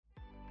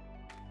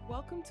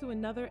Welcome to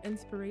another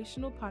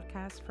inspirational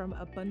podcast from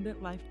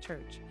Abundant Life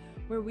Church,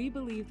 where we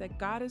believe that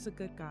God is a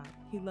good God.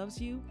 He loves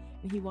you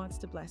and He wants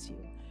to bless you.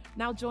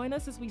 Now join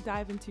us as we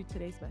dive into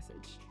today's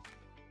message.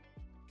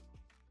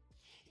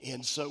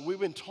 And so we've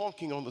been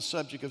talking on the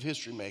subject of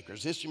history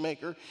makers. History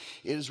maker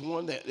is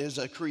one that is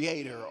a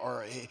creator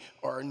or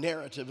a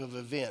narrative of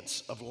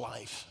events of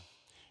life.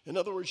 In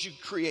other words, you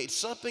create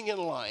something in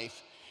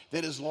life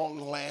that is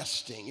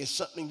long-lasting. It's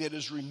something that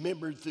is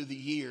remembered through the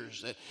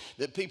years,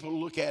 that people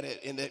look at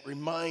it and that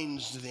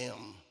reminds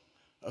them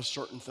of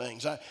certain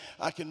things.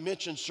 I can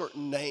mention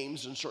certain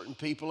names and certain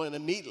people, and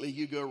immediately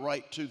you go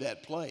right to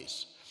that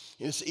place.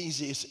 And it's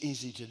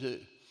easy to do.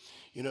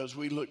 You know, as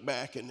we look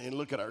back and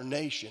look at our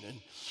nation,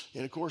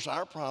 and of course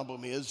our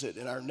problem is that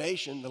in our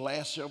nation, the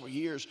last several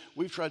years,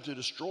 we've tried to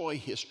destroy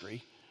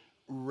history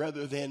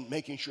rather than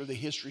making sure the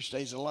history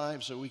stays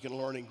alive so we can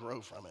learn and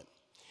grow from it.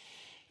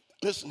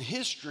 Listen,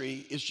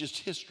 history is just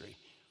history.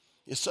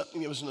 It's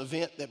something that was an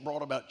event that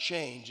brought about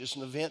change. It's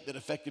an event that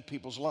affected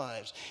people's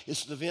lives.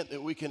 It's an event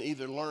that we can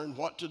either learn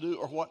what to do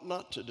or what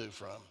not to do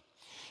from.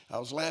 I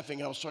was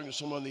laughing. I was talking to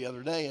someone the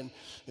other day, and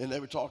we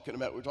were talking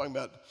about,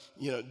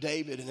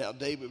 David and how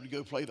David would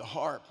go play the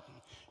harp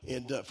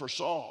and for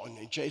Saul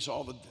and chase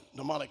all the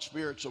demonic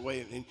spirits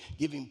away and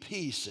give him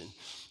peace.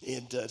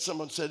 And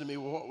someone said to me,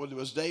 well, what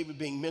was David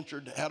being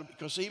mentored?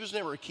 Because he was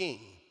never a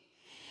king.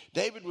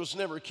 David was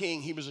never a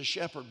king. He was a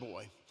shepherd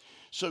boy.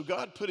 So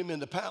God put him in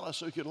the palace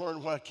so he could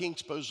learn why a king's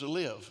supposed to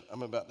live.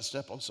 I'm about to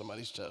step on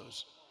somebody's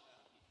toes.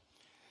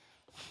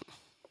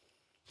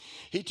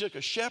 He took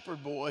a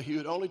shepherd boy who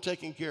had only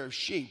taken care of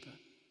sheep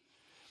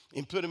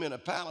and put him in a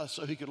palace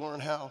so he could learn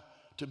how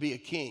to be a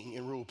king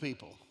and rule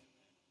people.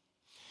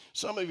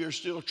 Some of you are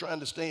still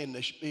trying to stay and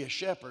be a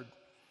shepherd,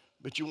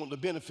 but you want the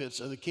benefits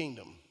of the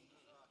kingdom.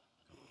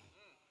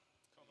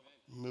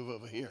 Move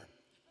over here.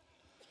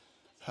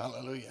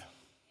 Hallelujah.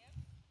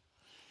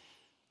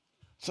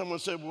 Someone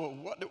said, well,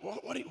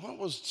 what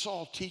was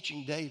Saul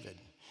teaching David?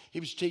 He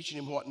was teaching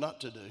him what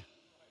not to do. Sure,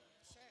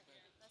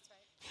 that's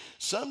right.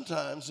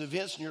 Sometimes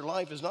events in your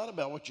life is not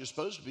about what you're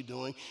supposed to be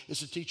doing. It's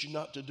to teach you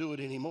not to do it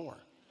anymore.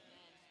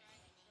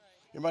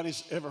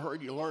 Anybody's ever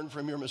heard you learn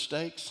from your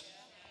mistakes?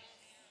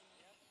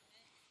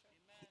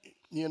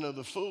 You know,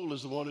 the fool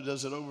is the one who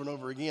does it over and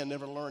over again,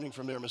 never learning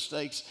from their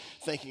mistakes,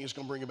 thinking it's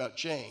going to bring about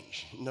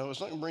change. No, it's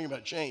not going to bring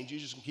about change. You're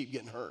just going to keep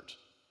getting hurt.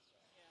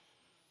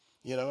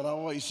 You know, and I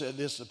always said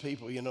this to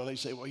people, they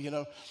say,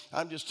 well,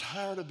 I'm just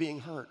tired of being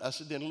hurt. I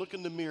said, then look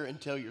in the mirror and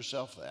tell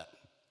yourself that.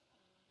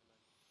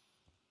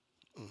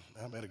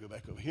 I better go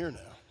back over here now.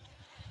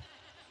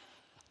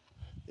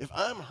 If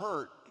I'm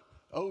hurt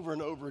over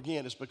and over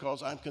again, it's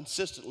because I'm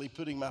consistently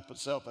putting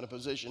myself in a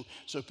position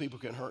so people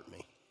can hurt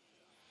me.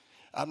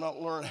 I've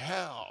not learned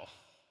how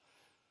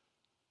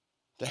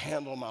to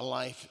handle my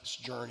life's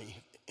journey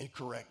in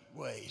correct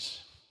ways.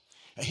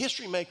 A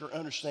history maker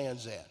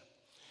understands that.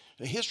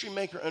 The history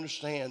maker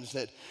understands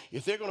that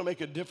if they're going to make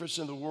a difference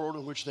in the world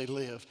in which they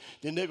live,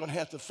 then they're going to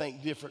have to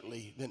think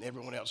differently than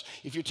everyone else.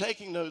 If you're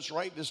taking notes,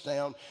 write this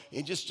down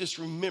and just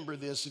remember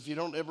this. If you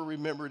don't ever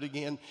remember it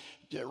again,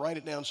 write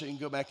it down so you can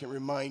go back and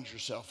remind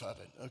yourself of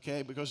it,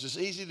 okay? Because it's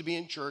easy to be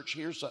in church,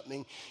 hear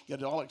something,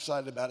 get all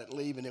excited about it,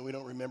 leave, and then we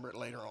don't remember it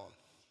later on.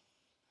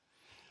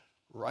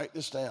 Write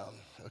this down,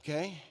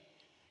 okay?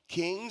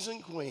 Kings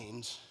and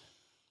queens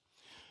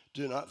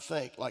do not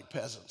think like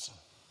peasants.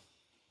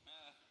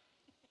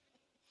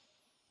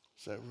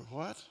 So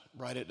what?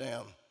 Write it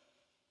down.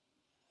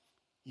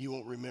 You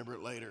won't remember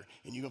it later,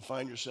 and you can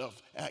find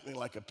yourself acting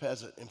like a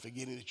peasant and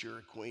forgetting that you're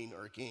a queen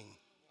or a king.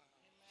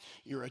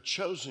 You're a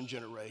chosen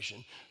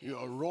generation.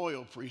 You're a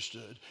royal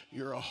priesthood.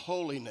 You're a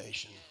holy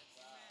nation.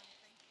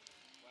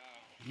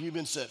 You've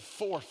been set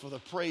forth for the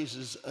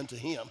praises unto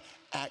Him.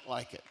 Act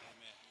like it.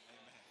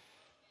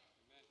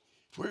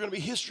 If we're going to be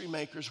history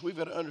makers, we've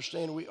got to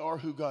understand we are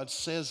who God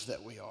says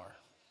that we are.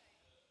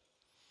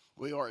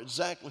 We are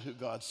exactly who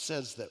God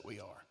says that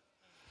we are.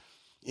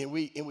 And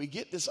we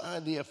get this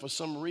idea for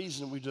some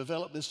reason. We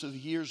developed this through the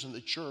years in the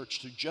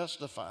church to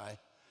justify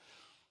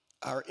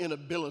our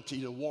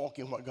inability to walk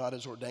in what God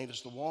has ordained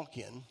us to walk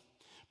in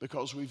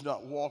because we've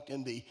not walked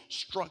in the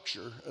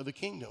structure of the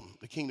kingdom.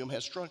 The kingdom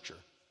has structure.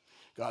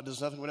 God does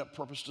nothing without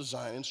purpose,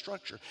 design, and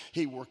structure.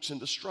 He works in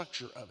the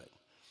structure of it.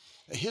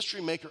 A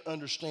history maker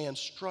understands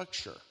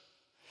structure.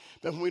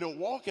 But when we don't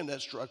walk in that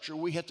structure,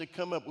 we have to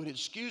come up with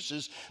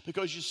excuses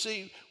because, you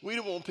see, we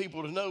don't want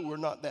people to know we're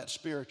not that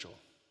spiritual.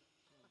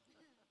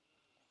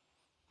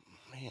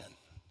 Man,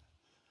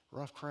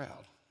 rough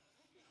crowd.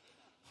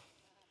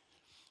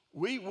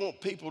 We want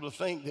people to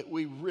think that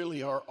we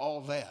really are all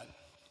that.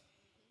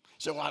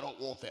 So I don't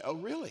want that. Oh,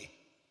 really?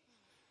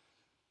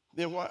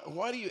 Then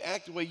why do you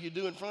act the way you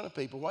do in front of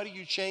people? Why do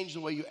you change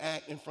the way you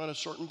act in front of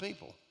certain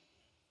people?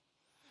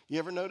 You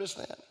ever notice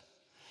that?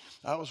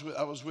 I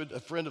was with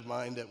a friend of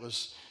mine that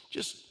was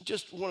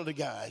just one of the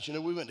guys.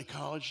 We went to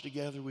college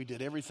together. We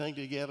did everything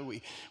together.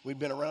 We'd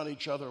been around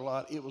each other a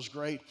lot. It was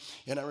great.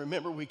 And I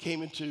remember we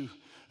came into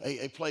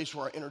a place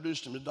where I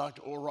introduced him to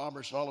Dr. Oral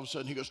Roberts, and all of a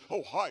sudden he goes,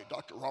 "Oh, hi,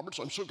 Dr. Roberts.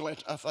 I'm so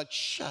glad." I thought,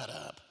 shut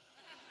up.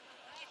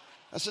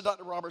 I said,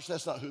 Dr. Roberts,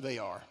 that's not who they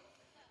are.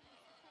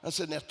 I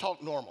said, now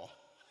talk normal.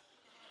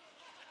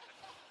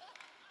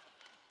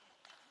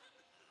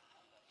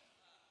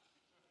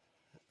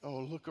 Oh,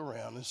 look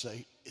around and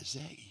say, is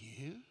that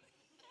you?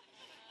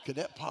 Could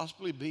that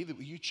possibly be that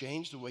you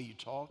change the way you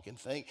talk and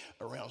think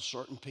around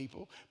certain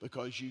people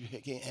because you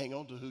can't hang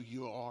on to who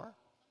you are?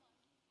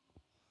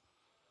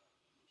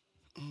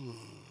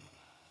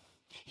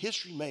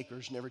 History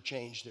makers never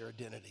change their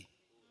identity.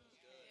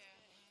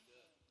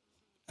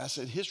 I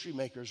said, history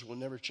makers will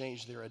never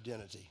change their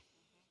identity.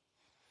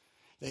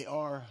 They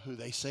are who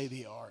they say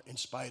they are in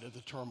spite of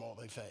the turmoil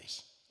they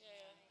face.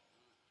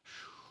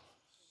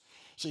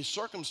 See,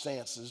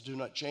 circumstances do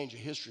not change a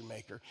history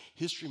maker.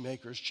 History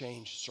makers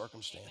change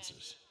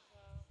circumstances.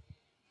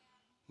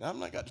 Now, I've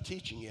not got to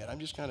teaching yet. I'm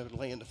just kind of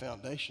laying the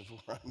foundation for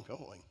where I'm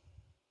going.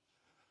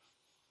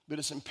 But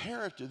it's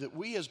imperative that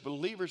we as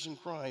believers in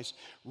Christ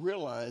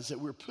realize that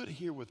we're put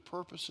here with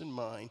purpose in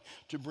mind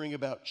to bring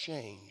about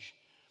change.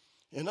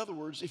 In other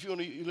words, if you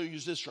want to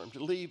use this term,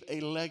 to leave a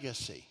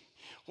legacy.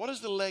 What is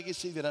the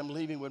legacy that I'm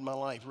leaving with my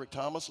life? Rick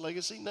Thomas'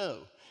 legacy? No.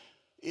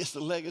 It's the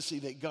legacy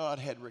that God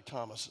had Rick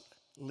Thomas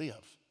live.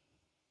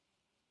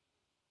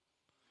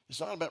 It's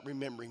not about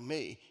remembering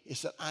me.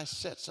 It's that I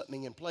set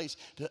something in place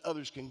that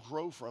others can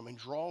grow from and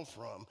draw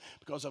from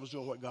because I was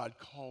doing what God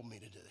called me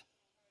to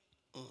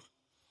do.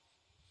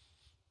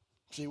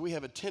 See, we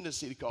have a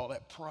tendency to call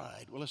that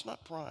pride. Well, it's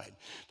not pride.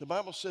 The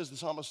Bible says, the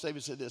psalmist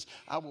David said this,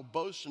 I will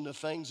boast in the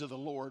things of the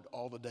Lord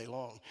all the day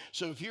long.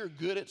 So if you're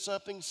good at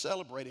something,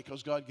 celebrate it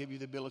because God gave you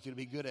the ability to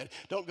be good at it.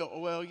 Don't go,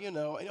 well, you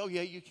know, oh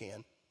yeah, you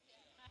can.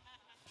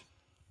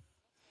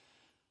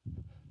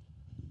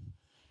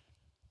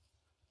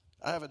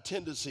 I have a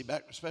tendency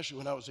back, especially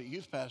when I was a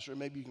youth pastor,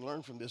 maybe you can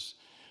learn from this,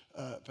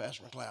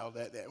 Pastor McLeod,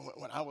 that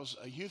when I was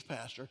a youth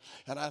pastor,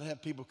 and I'd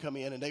have people come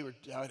in, and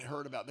I'd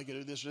heard about they could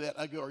do this or that.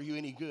 I'd go, are you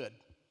any good?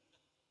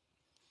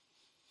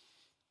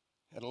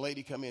 Had a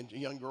lady come in, a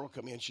young girl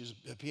come in. She's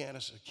a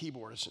pianist, a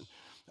keyboardist, and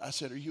I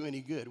said, are you any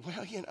good?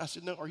 Well, yeah. I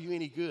said, no, are you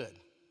any good?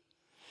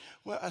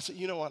 Well, I said,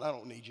 you know what? I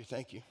don't need you.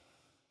 Thank you.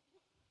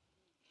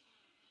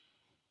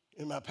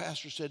 And my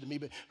pastor said to me,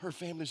 but her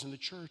family's in the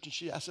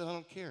church, and I said, I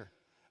don't care.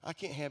 I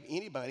can't have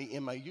anybody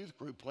in my youth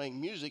group playing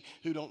music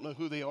who don't know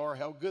who they are or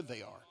how good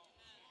they are.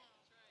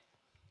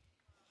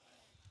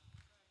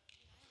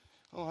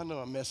 Oh, I know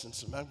I'm messing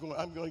some.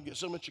 I'm going to get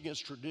so much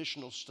against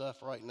traditional stuff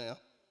right now.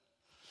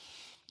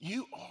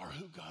 You are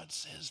who God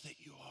says that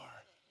you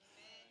are.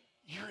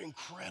 You're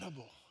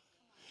incredible.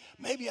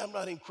 Maybe I'm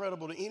not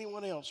incredible to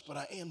anyone else, but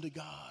I am to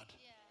God.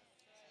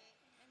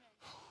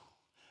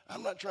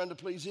 I'm not trying to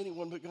please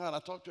anyone but God. I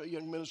talked to a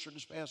young minister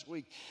this past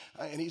week,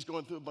 and he's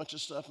going through a bunch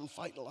of stuff and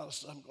fighting a lot of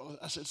stuff.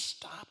 I said,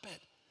 stop it.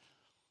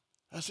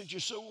 I said, you're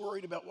so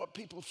worried about what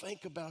people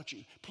think about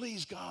you.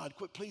 Please God.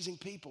 Quit pleasing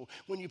people.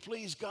 When you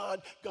please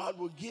God, God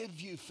will give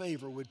you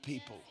favor with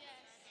people.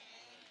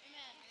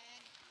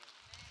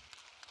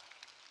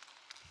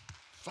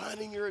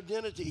 Finding your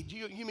identity.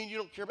 You mean you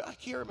don't care about? I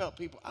care about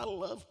people. I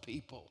love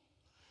people.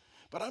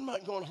 But I'm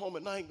not going home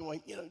at night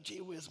going, you know, gee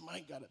whiz,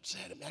 Mike got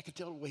upset at me. I could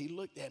tell the way he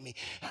looked at me.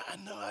 I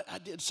know I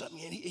did something,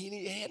 and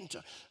he hadn't.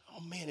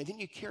 Oh, man, and then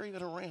you carry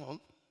that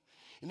around.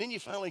 And then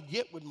you finally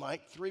get with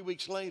Mike 3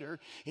 weeks later,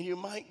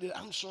 and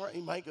I'm sorry,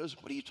 and Mike goes,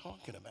 what are you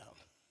talking about?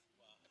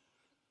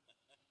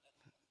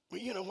 Well,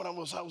 you know, when I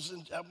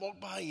walked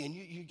by you, and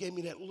you gave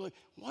me that look.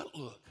 What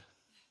look?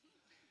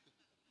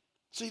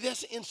 See,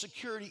 that's the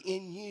insecurity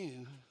in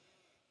you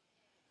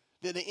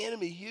that the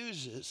enemy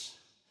uses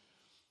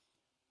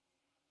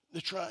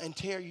to try and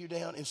tear you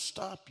down and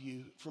stop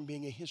you from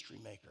being a history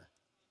maker.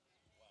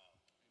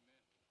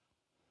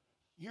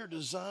 You're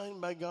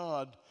designed by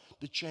God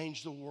to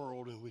change the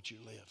world in which you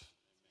live.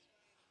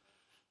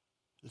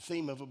 The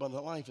theme of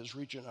Abundant Life is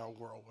reaching our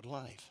world with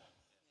life.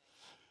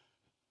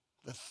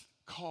 The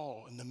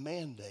call and the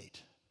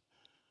mandate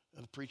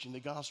of preaching the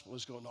gospel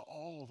is going to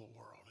all the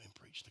world and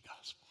preach the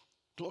gospel.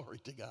 Glory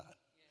to God.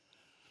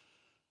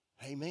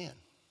 Amen.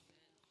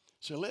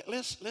 So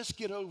let's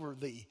get over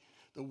the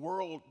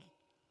world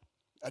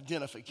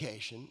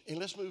identification and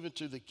let's move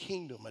into the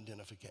kingdom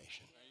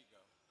identification.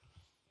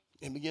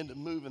 And begin to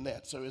move in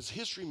that. So as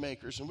history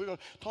makers, and we're going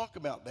to talk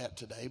about that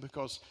today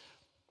because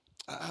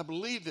I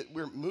believe that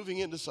we're moving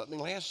into something.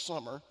 Last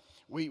summer,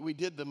 we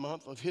did the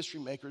month of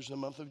history makers in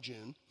the month of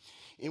June,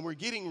 and we're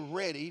getting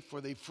ready for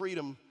the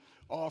freedom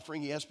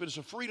offering, yes, but it's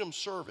a freedom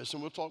service,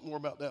 and we'll talk more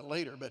about that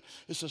later, but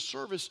it's a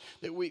service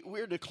that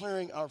we're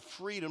declaring our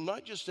freedom,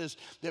 not just as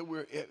that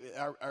we're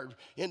our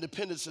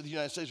independence of the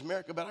United States of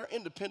America, but our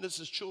independence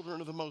as children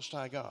of the Most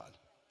High God.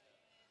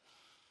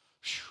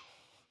 Whew.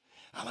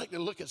 I like to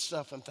look at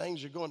stuff and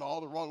things are going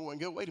all the wrong way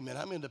and go, wait a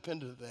minute, I'm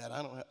independent of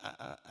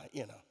that.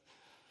 You know.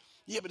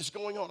 Yeah, but it's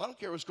going on. I don't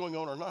care what's going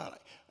on or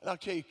not. I'll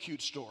tell you a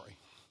cute story.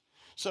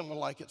 Some will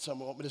like it, some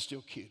won't, but it's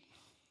still cute.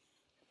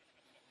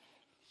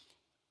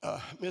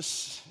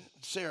 Miss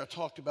Sarah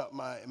talked about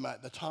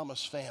the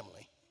Thomas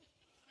family.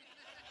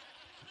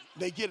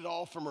 They get it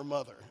all from her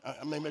mother.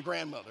 My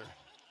grandmother,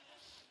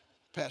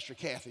 Pastor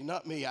Kathy,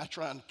 not me. I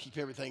try and keep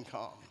everything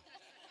calm.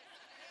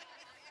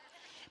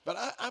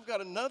 But I've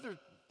got another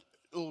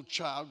little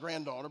child,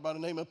 granddaughter, by the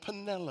name of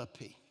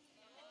Penelope.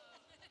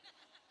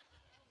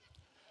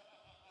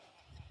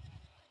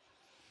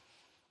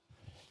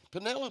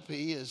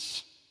 Penelope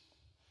is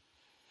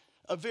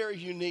a very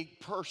unique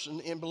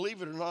person, and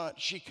believe it or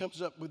not, she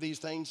comes up with these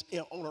things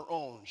on her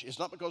own. It's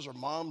not because her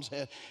mom's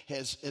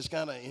has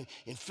kind of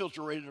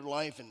infiltrated her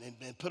life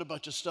and put a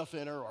bunch of stuff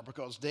in her, or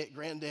because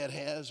granddad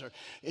has, or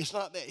it's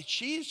not that.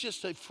 She's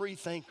just a free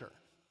thinker.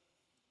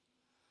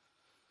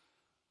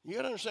 You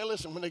got to understand,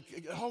 listen, when the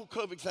whole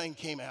COVID thing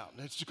came out,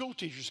 the school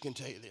teachers can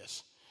tell you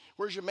this.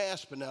 Where's your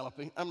mask,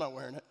 Penelope? I'm not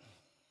wearing it.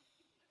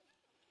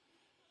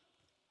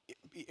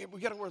 We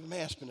got to wear the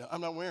mask, Penelope.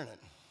 I'm not wearing it.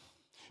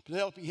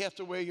 Penelope, you have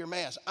to wear your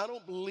mask. I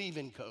don't believe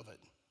in COVID.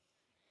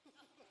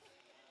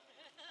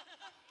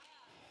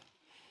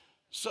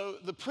 So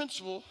the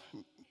principal,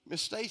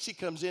 Miss Stacy,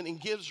 comes in and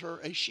gives her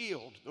a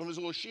shield, one of those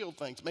little shield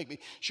things.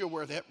 She'll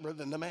wear that rather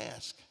than the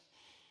mask.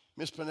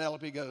 Miss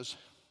Penelope goes,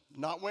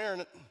 not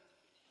wearing it.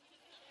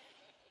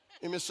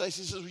 And Miss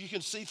Stacy says, well, you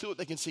can see through it.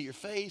 They can see your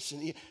face.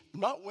 And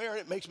not wearing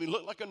it makes me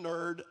look like a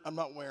nerd. I'm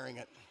not wearing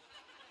it.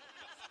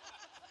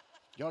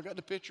 Y'all got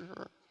to picture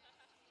her?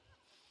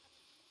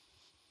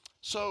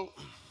 So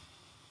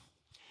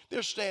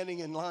they're standing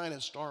in line at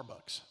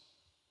Starbucks.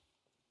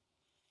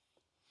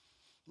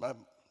 My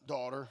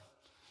daughter,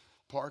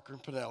 Parker,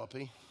 and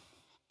Penelope.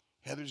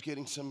 Heather's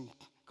getting some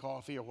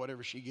coffee or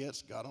whatever she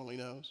gets. God only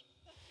knows.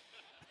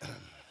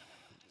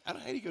 I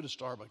don't hate to go to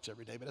Starbucks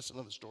every day, but that's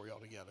another story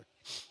altogether.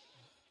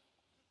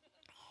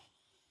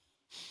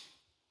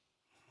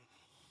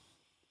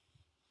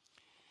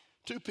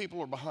 Two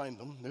people are behind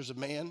them. There's a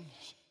man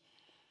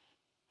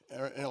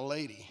and a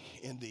lady.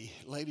 And the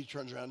lady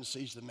turns around and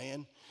sees the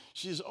man.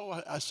 She says,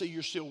 oh, I see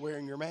you're still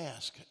wearing your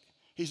mask.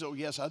 He says, oh,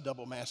 yes, I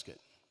double mask it.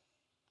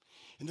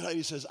 And the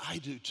lady says, I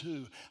do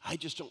too. I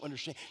just don't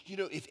understand. You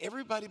know, if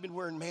everybody had been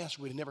wearing masks,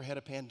 we'd have never had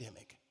a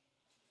pandemic.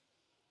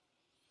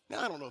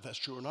 Now, I don't know if that's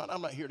true or not.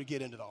 I'm not here to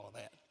get into all of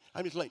that.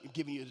 I'm just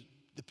giving you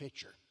the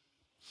picture.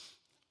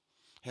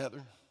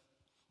 Heather,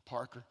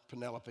 Parker,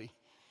 Penelope,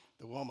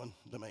 the woman,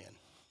 the man.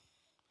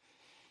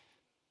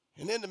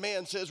 And then the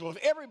man says, well, if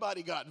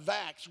everybody got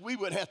vaxxed, we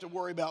wouldn't have to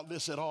worry about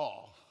this at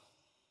all.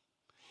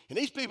 And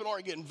these people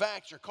aren't getting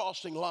vaxxed, they're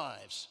costing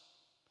lives.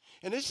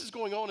 And this is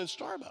going on in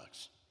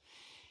Starbucks.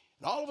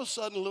 And all of a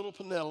sudden, little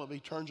Penelope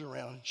turns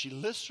around. She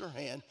lifts her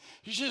hand.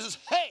 She says,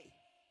 hey,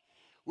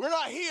 we're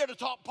not here to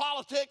talk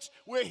politics.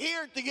 We're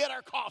here to get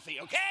our coffee,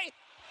 okay?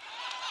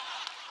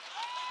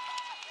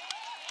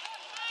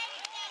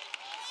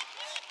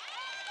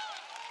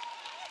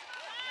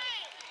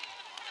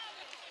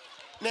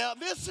 Now,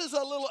 this is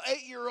a little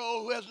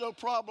 8-year-old who has no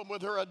problem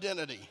with her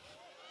identity.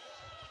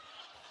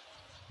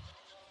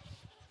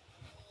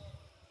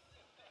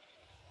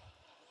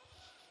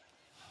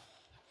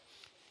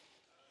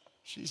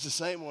 She's the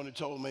same one who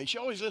told me. She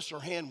always lifts her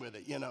hand with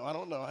it, you know. I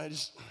don't know.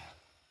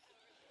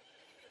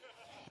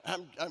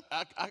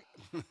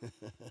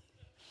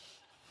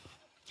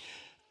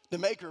 To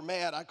make her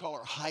mad, I call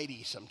her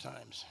Heidi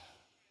sometimes.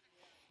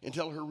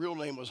 Until her real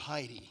name was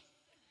Heidi.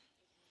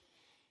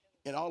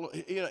 And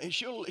and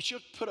she'll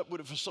put up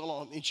with it for so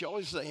long. And she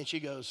always say, and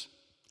she goes,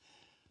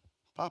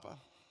 Papa,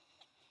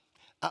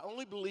 I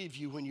only believe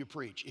you when you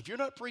preach. If you're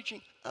not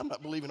preaching, I'm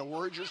not believing a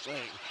word you're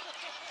saying.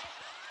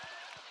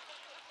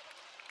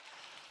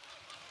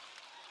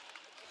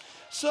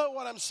 So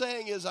what I'm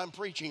saying is I'm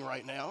preaching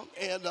right now,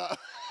 and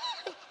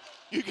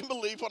you can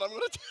believe what I'm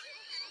going to tell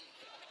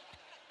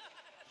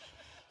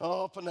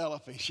you. Oh,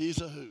 Penelope, she's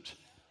a hoot.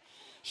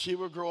 She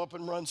will grow up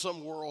and run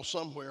some world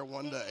somewhere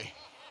one day.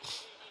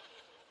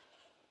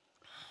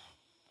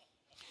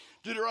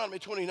 Deuteronomy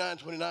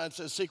 29:29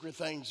 says secret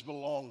things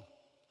belong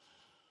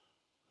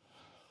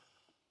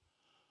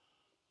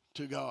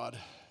to God,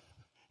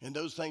 and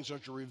those things are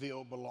to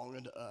reveal belong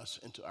unto us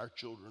and to our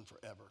children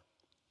forever.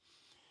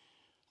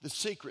 The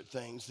secret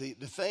things, the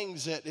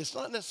things that it's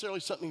not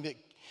necessarily something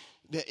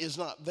that is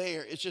not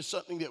there. It's just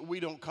something that we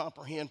don't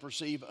comprehend,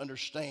 perceive,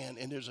 understand,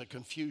 and there's a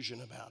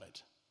confusion about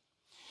it.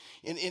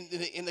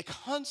 In the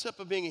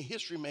concept of being a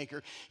history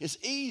maker, it's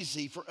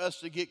easy for us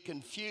to get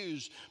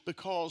confused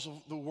because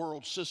of the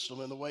world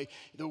system and the way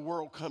the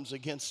world comes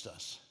against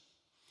us.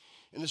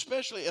 And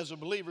especially as a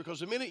believer,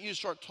 because the minute you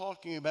start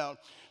talking about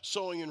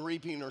sowing and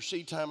reaping or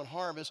seed time and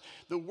harvest,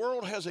 the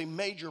world has a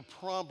major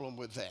problem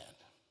with that.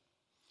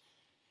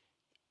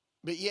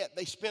 But yet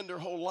they spend their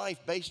whole life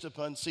based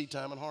upon seed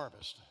time and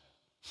harvest.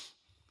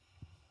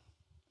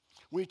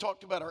 We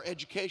talked about our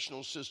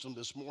educational system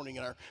this morning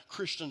in our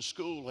Christian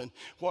school and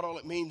what all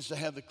it means to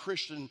have the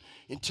Christian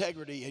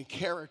integrity and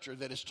character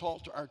that is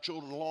taught to our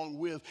children along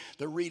with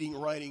the reading,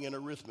 writing, and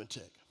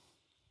arithmetic.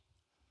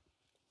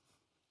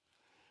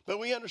 But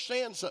we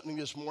understand something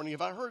this morning.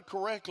 If I heard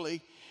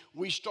correctly,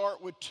 we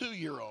start with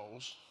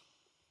 2-year-olds.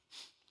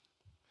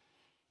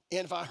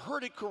 And if I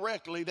heard it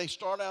correctly, they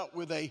start out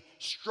with a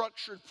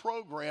structured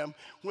program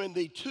when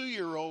the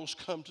 2-year-olds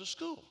come to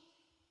school.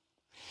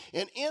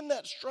 And in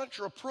that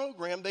structure of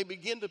program, they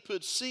begin to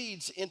put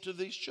seeds into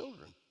these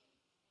children.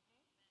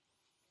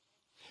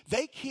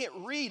 They can't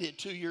read at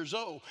 2 years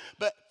old,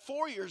 but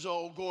 4 years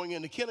old going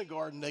into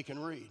kindergarten, they can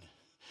read.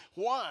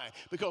 Why?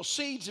 Because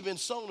seeds have been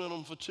sown in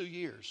them for 2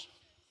 years.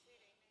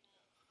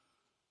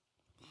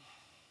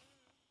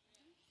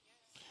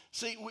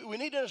 See, we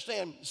need to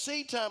understand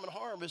seed time and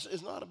harvest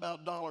is not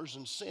about dollars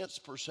and cents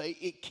per se.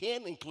 It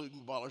can include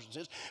dollars and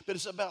cents, but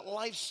it's about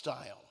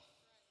lifestyle.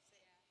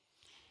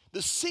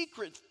 The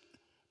secret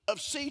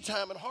of seed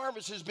time and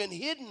harvest has been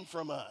hidden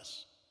from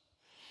us.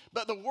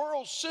 But the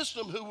world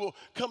system who will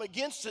come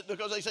against it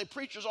because they say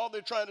preachers, all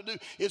they're trying to do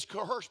is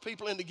coerce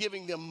people into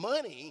giving them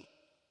money.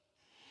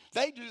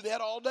 They do that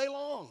all day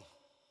long.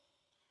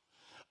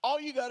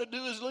 All you got to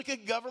do is look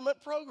at government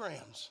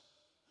programs.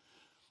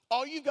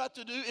 All you got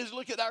to do is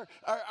look at our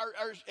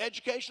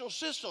educational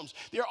systems.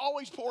 They're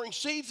always pouring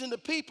seeds into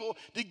people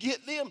to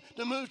get them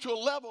to move to a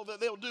level that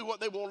they'll do what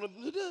they want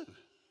them to do.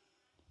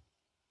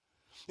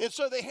 And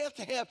so they have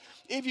to have,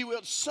 if you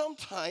will, some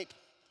type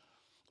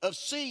of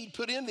seed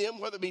put in them,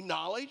 whether it be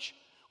knowledge,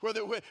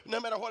 no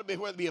matter what it be,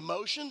 whether it be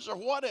emotions or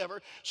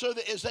whatever, so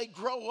that as they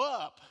grow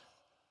up,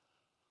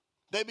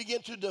 they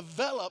begin to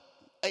develop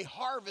a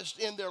harvest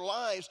in their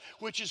lives,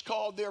 which is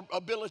called their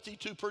ability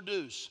to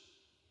produce.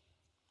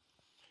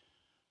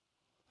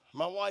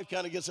 My wife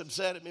kind of gets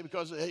upset at me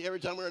because every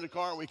time we're in the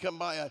car and we come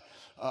by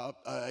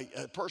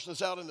a person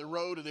that's out in the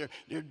road and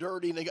they're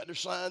dirty and they got their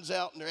signs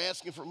out and they're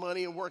asking for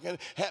money and working,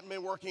 haven't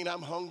been working,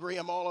 I'm hungry,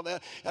 I'm all of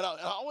that. And I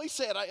always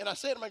say it, and I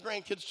say it to my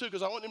grandkids too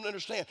because I want them to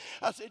understand.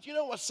 I said, you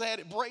know what's sad?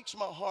 It breaks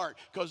my heart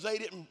because they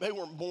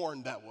weren't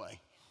born that way.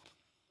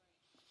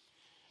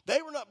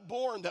 They were not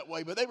born that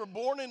way, but they were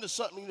born into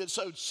something that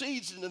sowed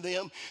seeds into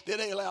them, that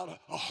they allowed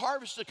a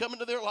harvest to come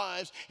into their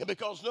lives, and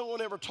because no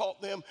one ever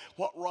taught them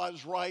what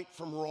was right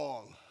from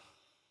wrong.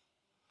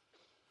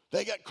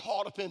 They got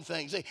caught up in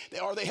things,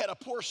 they had a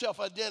poor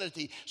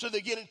self-identity, so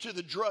they get into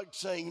the drug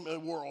saying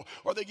world,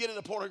 or they get in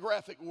the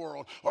pornographic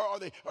world, or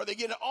they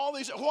get into all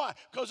these. Why?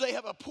 Because they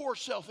have a poor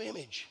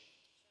self-image.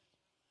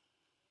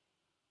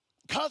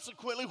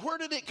 Consequently, where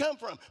did it come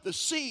from? The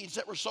seeds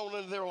that were sown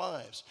into their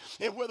lives.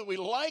 And whether we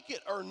like it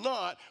or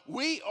not,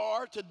 we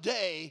are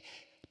today,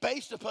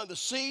 based upon the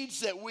seeds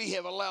that we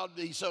have allowed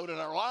to be sowed in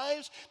our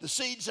lives, the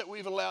seeds that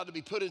we've allowed to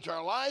be put into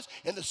our lives,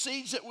 and the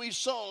seeds that we've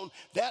sown,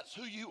 that's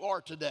who you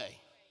are today.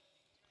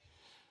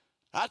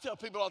 I tell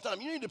people all the time,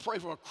 you need to pray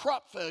for a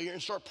crop failure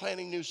and start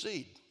planting new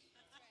seed.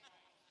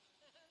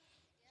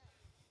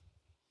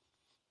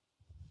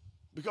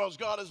 Because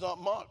God is not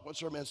mocked.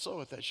 Whatsoever man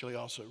soweth, that shall he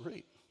also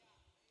reap.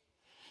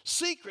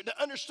 Secret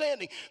to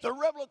understanding, the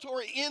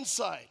revelatory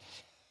insight.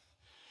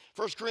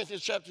 1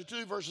 Corinthians chapter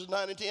 2, verses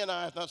 9 and 10,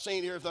 I have not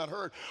seen, ear have not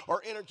heard,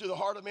 or entered to the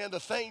heart of man the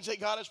things that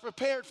God has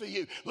prepared for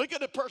you. Look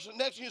at the person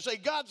next to you and say,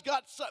 God's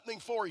got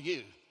something for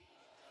you.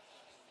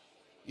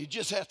 You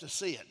just have to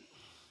see it.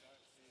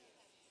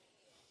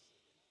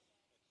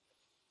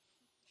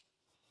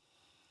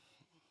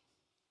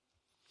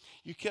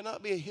 You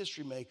cannot be a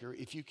history maker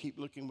if you keep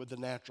looking with the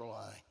natural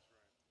eye.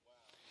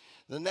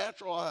 The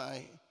natural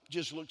eye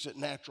just looks at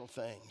natural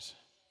things.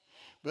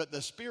 But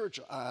the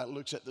spiritual eye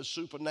looks at the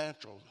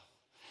supernatural.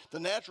 The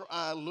natural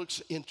eye looks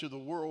into the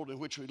world in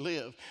which we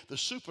live. The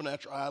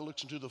supernatural eye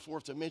looks into the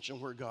fourth dimension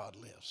where God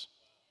lives.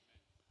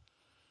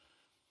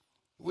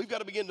 We've got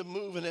to begin to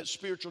move in that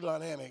spiritual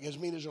dynamic. As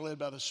many as are led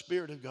by the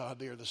Spirit of God,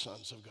 they are the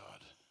sons of God.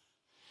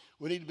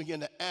 We need to begin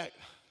to act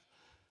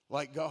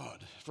like God.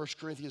 1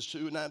 Corinthians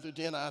 2, 9 through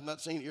 10, I have not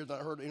seen, ear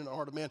not heard in the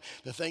heart of man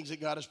the things that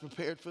God has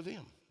prepared for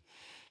them.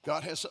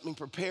 God has something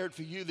prepared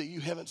for you that you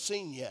haven't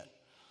seen yet.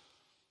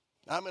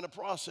 I'm in a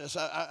process.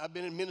 I've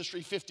been in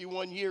ministry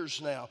 51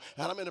 years now,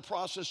 and I'm in a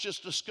process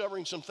just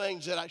discovering some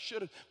things that I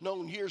should have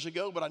known years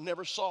ago, but I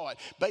never saw it,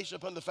 based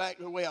upon the fact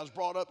of the way I was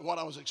brought up, what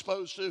I was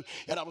exposed to,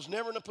 and I was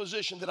never in a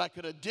position that I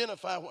could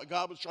identify what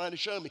God was trying to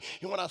show me.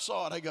 And when I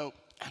saw it, I go,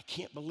 I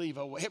can't believe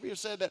I waited. Have you ever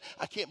said that?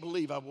 I can't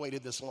believe I've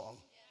waited this long.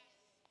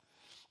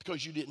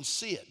 Because you didn't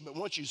see it. But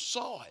once you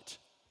saw it,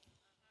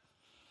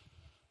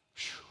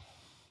 whew,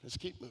 let's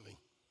keep moving.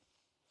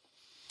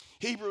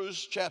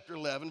 Hebrews chapter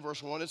 11,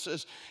 verse 1, it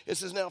says,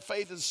 now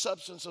faith is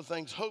substance of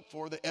things hoped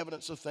for, the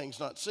evidence of things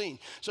not seen.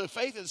 So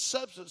faith is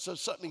substance of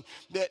something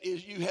that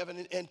is you have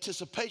an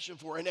anticipation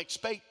for, an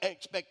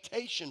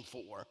expectation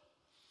for,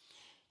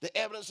 the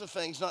evidence of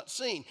things not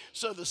seen.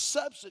 So the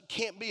substance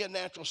can't be a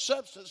natural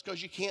substance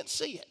because you can't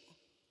see it.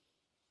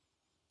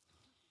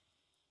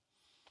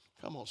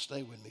 Come on,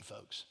 stay with me,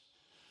 folks.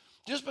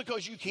 Just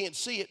because you can't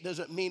see it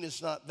doesn't mean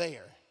it's not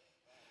there.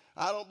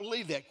 I don't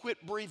believe that.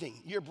 Quit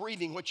breathing. You're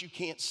breathing what you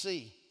can't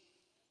see.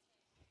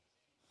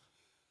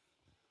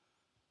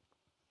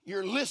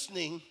 You're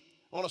listening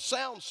on a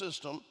sound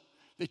system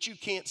that you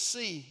can't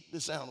see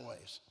the sound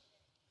waves.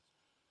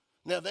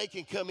 Now, they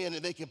can come in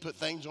and they can put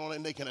things on it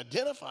and they can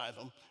identify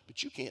them,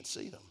 but you can't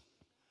see them.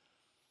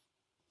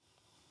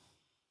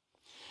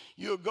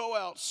 You'll go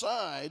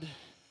outside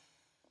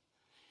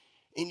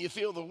and you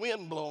feel the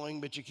wind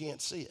blowing, but you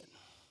can't see it.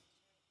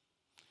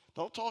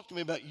 Don't talk to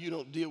me about you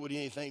don't deal with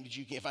anything that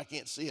you can't. If I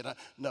can't see it,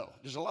 no.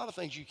 There's a lot of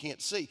things you can't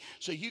see.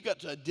 So you got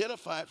to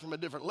identify it from a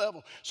different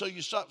level. So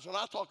you stop. So when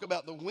I talk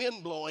about the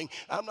wind blowing,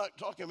 I'm not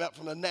talking about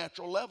from the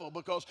natural level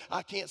because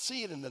I can't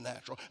see it in the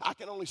natural. I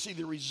can only see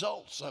the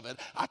results of it.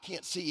 I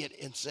can't see it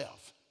in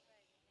self.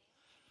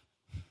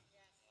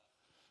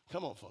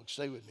 Come on, folks,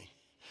 stay with me.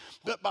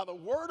 But by the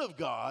word of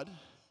God,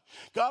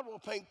 God will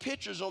paint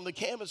pictures on the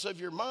canvas of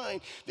your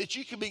mind that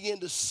you can begin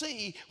to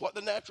see what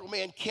the natural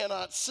man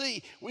cannot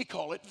see. We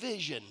call it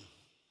vision.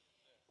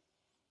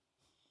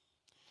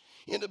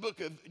 In the book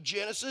of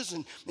Genesis,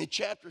 in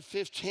chapter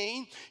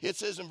 15, it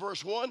says in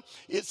verse 1,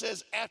 it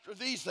says, after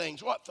these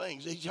things, what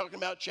things? He's talking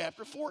about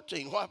chapter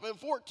 14. What happened in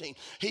 14?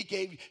 He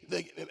gave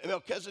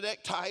Melchizedek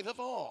tithe of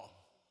all.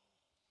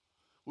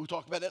 We'll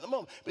talk about that in a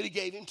moment. But he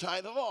gave him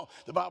tithe of all.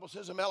 The Bible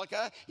says in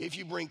Malachi, if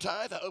you bring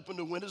tithe, I open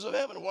the windows of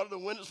heaven. What are the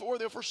windows for?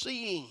 They're for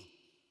seeing.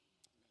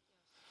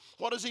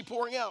 What is he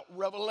pouring out?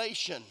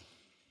 Revelation.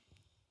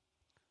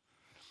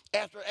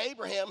 After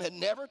Abraham had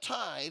never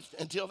tithed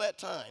until that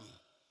time.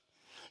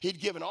 He'd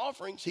given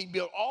offerings, he'd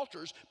built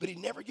altars, but he'd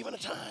never given a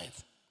tithe.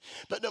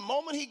 But the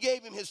moment he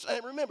gave him his,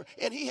 and remember,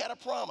 and he had a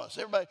promise.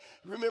 Everybody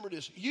remember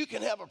this. You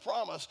can have a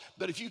promise,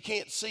 but if you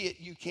can't see it,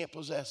 you can't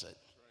possess it.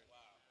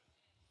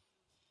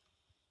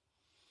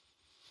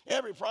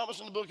 Every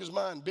promise in the book is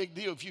mine. Big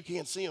deal if you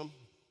can't see them.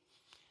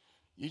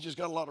 You just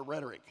got a lot of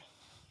rhetoric.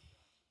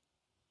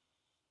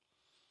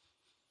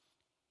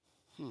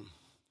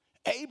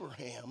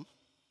 Abraham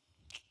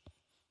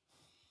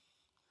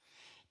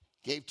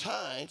gave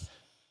tithe.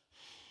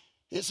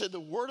 It said the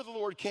word of the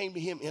Lord came to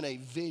him in a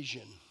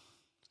vision.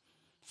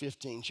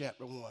 15,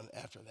 chapter 1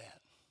 after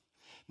that.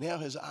 Now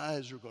his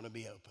eyes are going to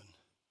be open.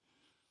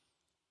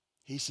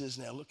 He says,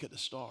 now look at the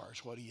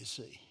stars. What do you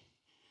see?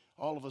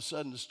 All of a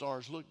sudden, the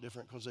stars look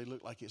different because they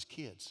look like his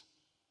kids.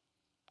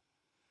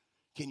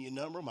 Can you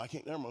number them? I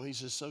can't number them. He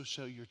says, so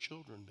shall your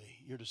children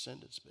be, your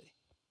descendants be.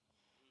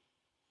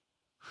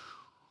 Whew.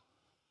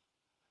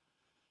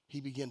 He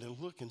began to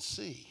look and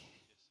see,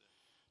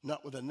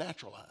 not with a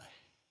natural eye.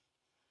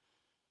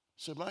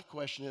 So my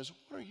question is,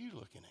 what are you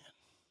looking at?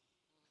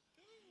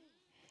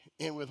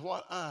 And with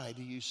what eye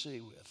do you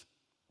see with?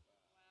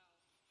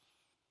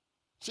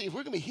 See, if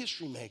we're going to be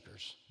history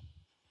makers,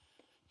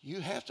 you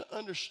have to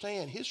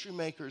understand, history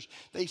makers,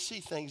 they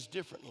see things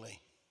differently.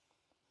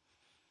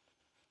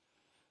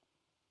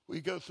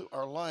 We go through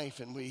our life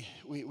and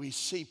we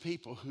see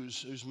people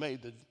who's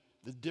made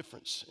the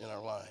difference in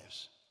our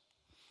lives.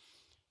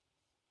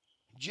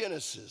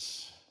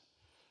 Genesis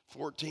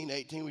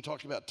 14:18, we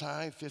talked about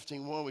tithe.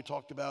 15:1, we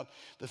talked about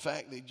the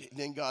fact that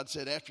then God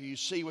said, after you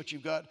see what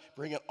you've got,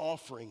 bring an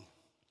offering.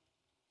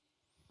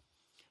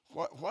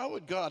 Why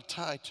would God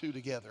tie two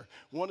together?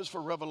 One is for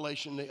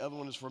revelation, the other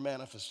one is for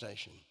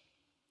manifestation.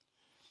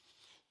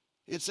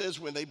 It says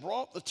when they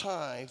brought the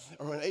tithe,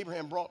 or when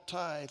Abraham brought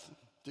tithe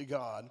to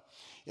God,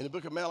 in the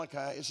book of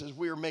Malachi, it says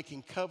we are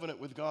making covenant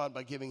with God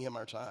by giving him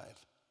our tithe.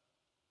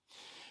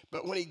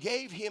 But when he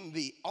gave him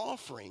the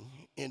offering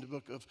in the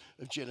book of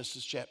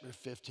Genesis chapter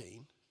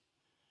 15,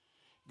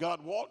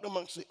 God walked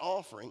amongst the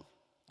offering.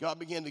 God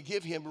began to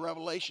give him a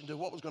revelation to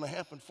what was going to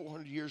happen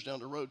 400 years down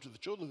the road to the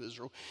children of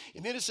Israel.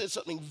 And then it said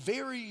something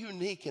very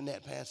unique in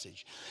that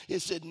passage.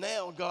 It said,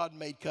 now God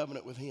made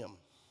covenant with him.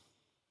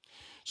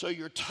 So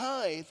your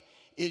tithe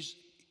is,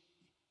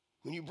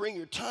 when you bring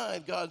your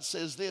tithe, God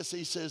says this.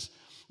 He says,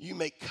 you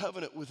make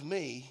covenant with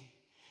me.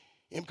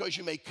 And because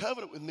you make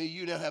covenant with me,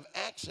 you now have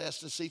access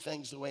to see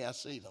things the way I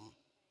see them.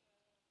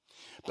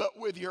 But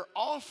with your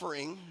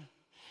offering,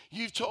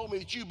 you've told me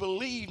that you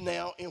believe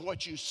now in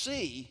what you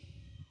see.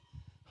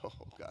 Oh,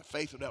 God,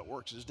 faith without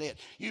works is dead.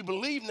 You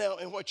believe now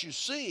in what you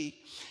see,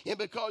 and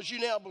because you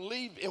now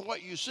believe in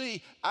what you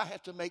see, I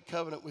have to make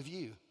covenant with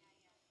you.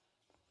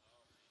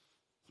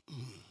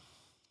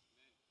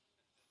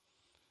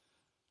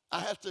 I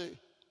have to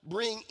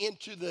bring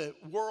into the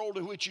world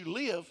in which you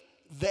live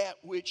that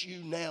which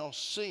you now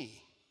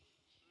see.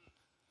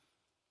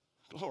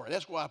 Glory.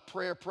 That's why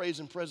prayer, praise,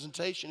 and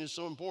presentation is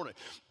so important.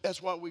 That's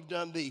why we've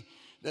done the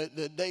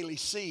daily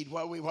seed,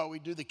 why we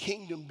do the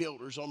kingdom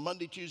builders on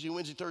Monday, Tuesday,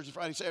 Wednesday, Thursday,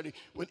 Friday, Saturday,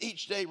 with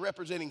each day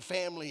representing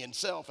family and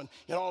self and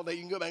all that.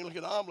 You can go back and look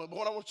at the envelope. But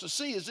what I want you to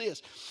see is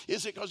this,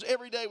 is it because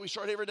every day we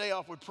start every day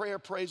off with prayer,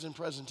 praise, and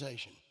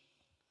presentation.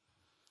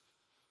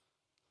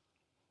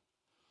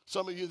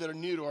 Some of you that are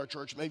new to our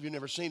church, maybe you've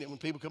never seen it, when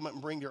people come up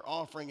and bring their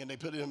offering and they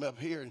put it up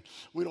here and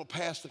we don't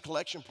pass the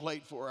collection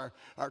plate for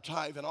our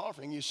tithe and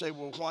offering, you say,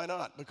 well, why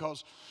not?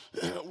 Because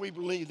we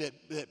believe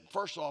that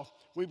first off,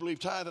 we believe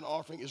tithe and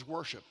offering is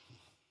worship.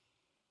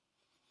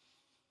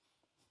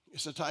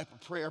 It's a type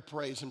of prayer,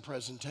 praise, and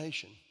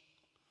presentation.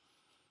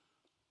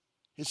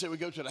 He said we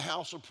go to the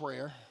house of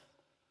prayer.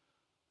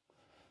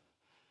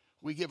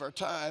 We give our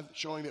tithe,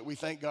 showing that we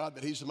thank God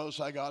that he's the Most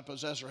High God,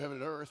 possessor of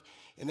heaven and earth.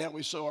 And now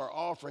we sow our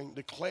offering,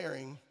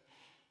 declaring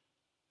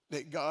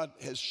that God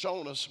has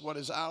shown us what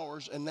is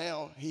ours, and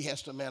now he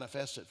has to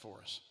manifest it for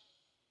us.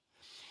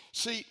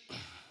 See,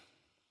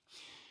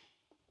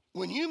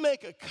 when you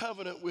make a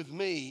covenant with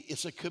me,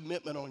 it's a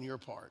commitment on your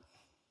part.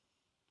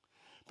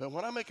 But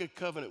when I make a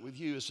covenant with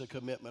you, it's a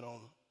commitment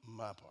on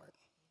my part.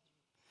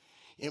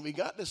 And we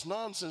got this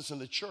nonsense in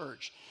the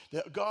church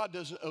that God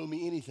doesn't owe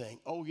me anything.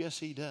 Oh, yes,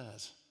 he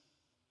does.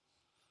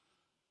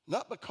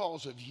 Not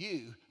because of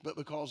you, but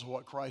because of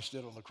what Christ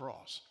did on the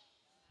cross.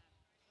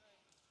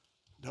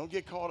 Don't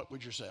get caught up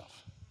with yourself.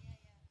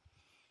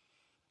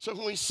 So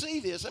when we see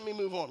this, let me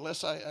move on.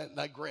 Lest I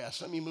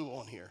digress, let me move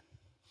on here.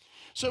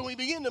 So we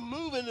begin to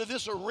move into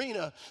this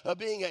arena of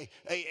being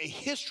a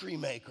history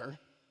maker.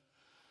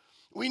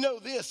 We know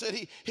this, that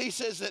he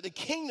says that the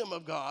kingdom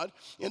of God,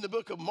 in the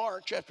book of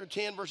Mark, chapter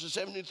 10, verses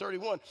 17 to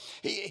 31,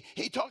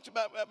 he talks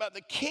about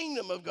the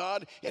kingdom of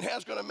God and how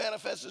it's going to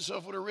manifest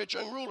itself with a rich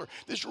young ruler.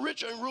 This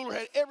rich young ruler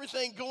had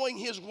everything going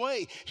his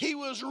way. He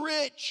was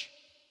rich.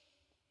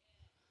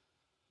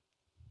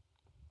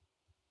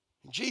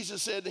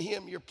 Jesus said to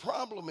him, your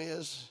problem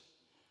is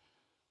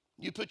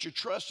you put your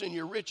trust in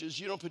your riches.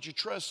 You don't put your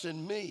trust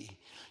in me.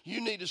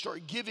 You need to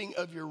start giving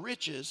of your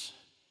riches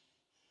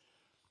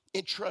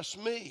and trust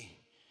me.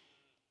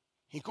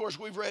 And of course,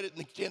 we've read it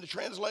in the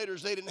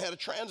translators. They didn't have to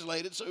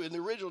translate it, so in the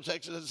original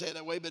text it doesn't say it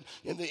that way. But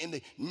in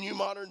the New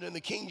Modern and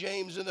the King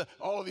James and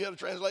all of the other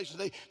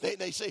translations,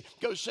 they say,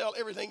 go sell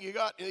everything you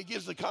got, and it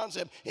gives the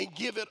concept, and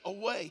give it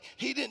away.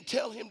 He didn't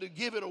tell him to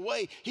give it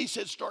away. He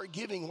said, start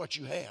giving what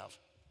you have.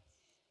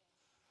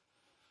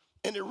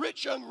 And the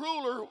rich young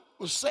ruler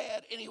was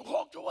sad, and he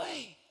walked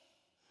away.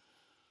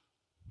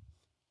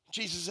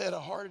 Jesus said, how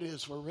hard it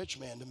is for a rich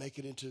man to make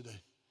it into the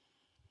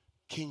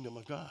kingdom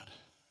of God.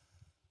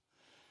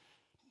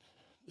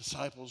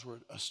 Disciples were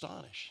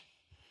astonished.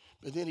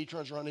 But then he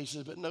turns around and he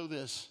says, but know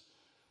this,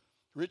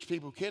 rich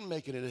people can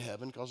make it into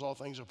heaven because all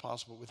things are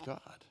possible with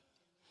God.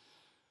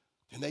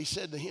 And they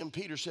said to him,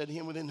 Peter said to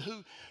him, well, then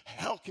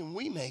how can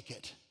we make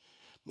it?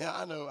 Now,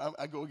 I know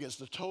I go against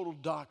the total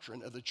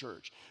doctrine of the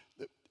church.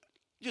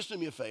 Just do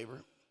me a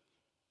favor.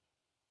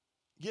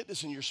 Get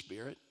this in your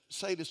spirit.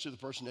 Say this to the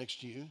person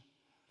next to you.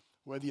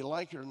 Whether you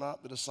like it or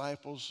not, the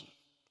disciples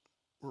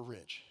were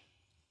rich.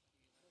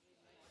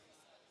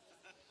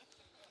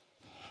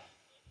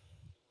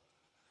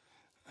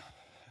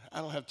 I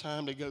don't have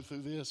time to go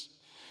through this.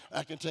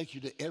 I can take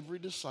you to every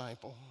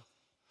disciple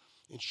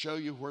and show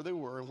you where they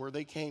were and where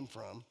they came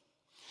from.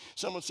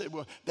 Someone said,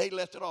 well, they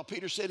left it all.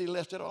 Peter said he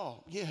left it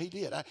all. Yeah, he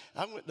did. I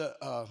went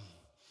to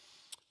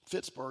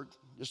Pittsburgh,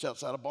 just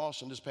outside of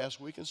Boston, this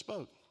past week and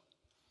spoke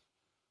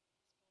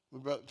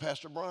with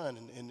Pastor Brian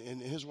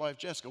and his wife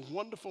Jessica.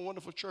 Wonderful,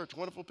 wonderful church,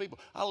 wonderful people.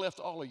 I left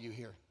all of you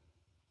here.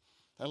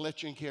 I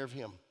left you in care of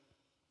him.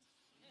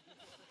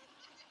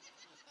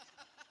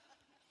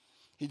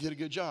 He did a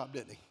good job,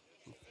 didn't he?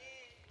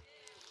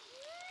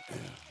 Yeah.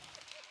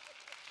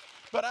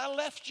 But I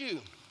left you.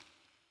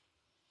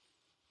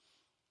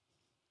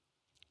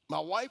 My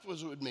wife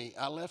was with me.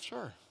 I left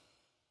her.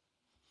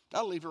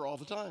 I leave her all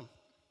the time.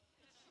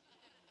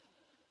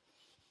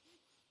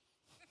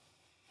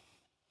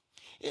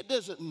 It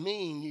doesn't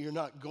mean you're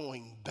not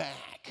going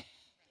back.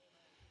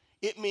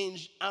 It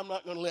means I'm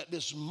not going to let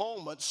this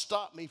moment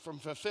stop me from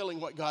fulfilling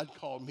what God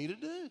called me to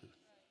do.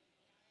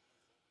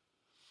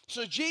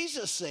 So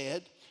Jesus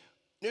said,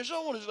 there's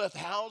no one who's left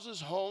houses,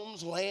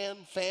 homes, land,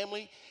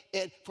 family,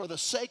 and for the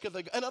sake of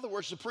in other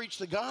words, to preach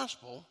the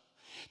gospel,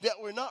 that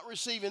we're not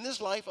receiving this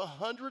life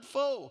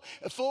 100-fold.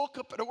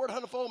 The word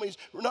 100-fold means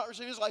we're not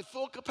receiving this life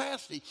full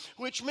capacity,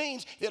 which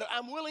means that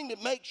I'm willing to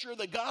make sure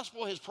the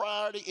gospel is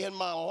priority in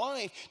my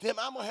life, then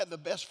I'm going to have the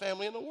best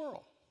family in the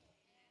world.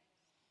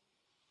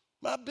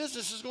 My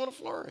business is going to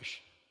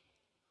flourish.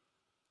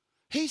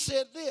 He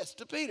said this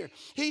to Peter.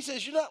 He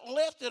says, you're not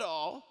left it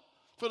all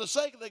for the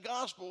sake of the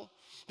gospel,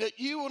 that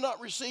you will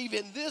not receive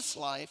in this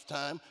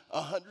lifetime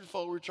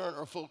 100-fold return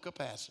or full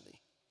capacity,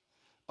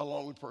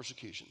 along with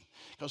persecution.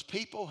 Because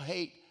people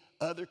hate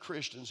other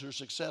Christians who are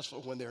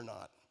successful when they're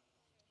not.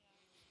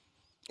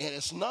 And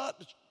it's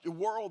not the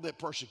world that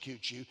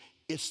persecutes you,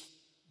 it's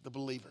the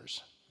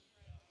believers.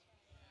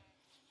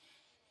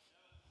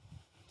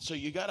 So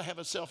you got to have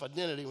a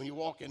self-identity when you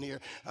walk in here.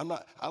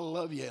 I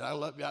love you, and I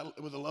love you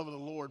with the love of the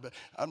Lord, but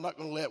I'm not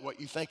going to let what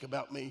you think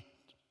about me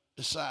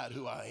decide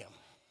who I am.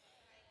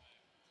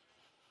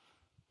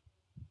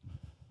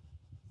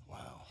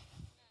 Wow.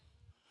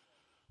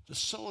 The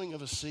sowing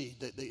of a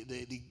seed,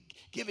 the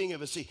giving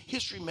of a seed.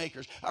 History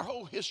makers, our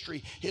whole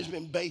history has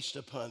been based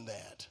upon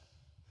that.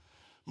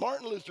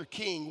 Martin Luther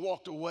King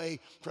walked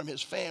away from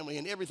his family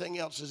and everything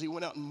else as he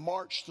went out and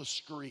marched the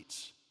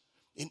streets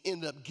and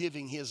ended up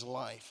giving his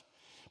life.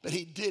 But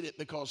he did it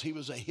because he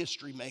was a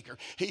history maker.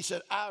 He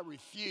said, I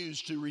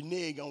refuse to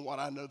renege on what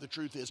I know the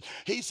truth is.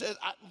 He said,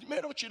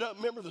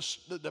 remember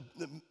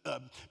the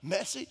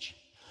message?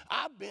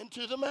 I've been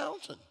to the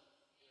mountain.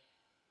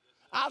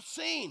 I've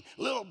seen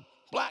little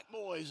black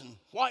boys and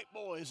white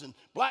boys and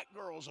black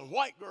girls and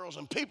white girls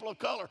and people of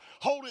color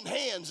holding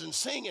hands and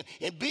singing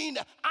and being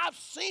there. I've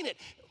seen it.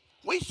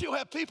 We still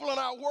have people in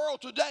our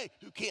world today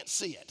who can't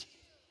see it.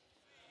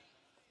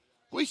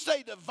 We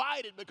stay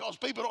divided because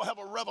people don't have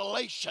a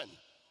revelation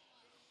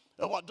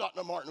of what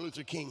Dr. Martin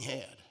Luther King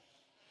had.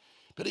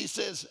 But he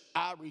says,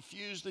 I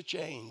refuse to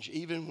change.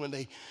 Even when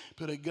they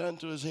put a gun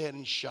to his head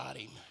and shot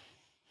him,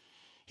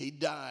 he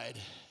died.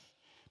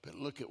 But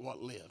look at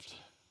what lived.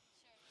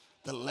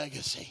 The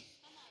legacy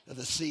of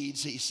the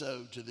seeds he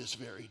sowed to this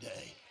very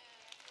day.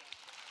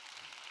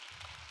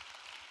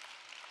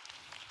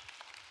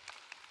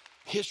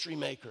 History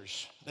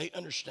makers, they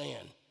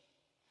understand.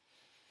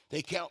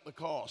 They count the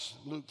cost.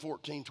 Luke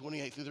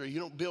 14:28-30. You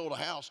don't build a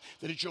house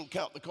that you don't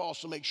count the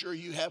cost, so make sure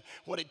you have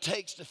what it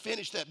takes to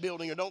finish that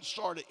building, or don't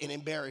start it and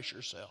embarrass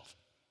yourself.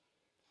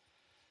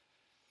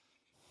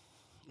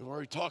 We've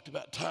already talked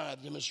about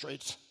tithe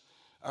demonstrates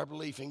our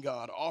belief in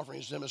God.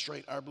 Offerings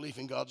demonstrate our belief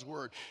in God's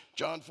word.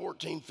 John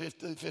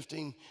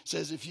 14:15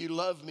 says, if you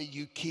love me,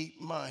 you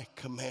keep my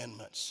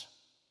commandments.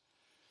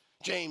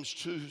 James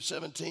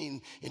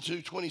 2:17 and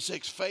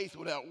 2:26, faith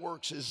without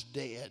works is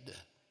dead.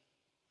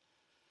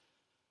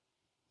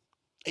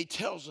 He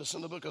tells us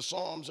in the book of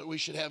Psalms that we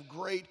should have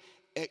great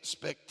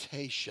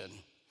expectation.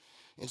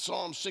 In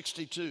Psalm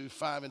 62,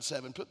 5 and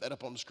 7, put that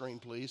up on the screen,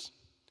 please.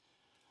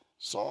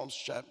 Psalms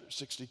chapter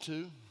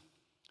 62.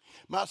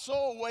 My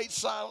soul waits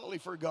silently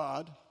for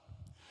God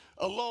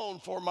alone,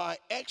 for my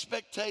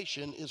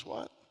expectation is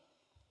what?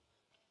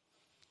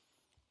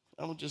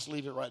 I'm going to just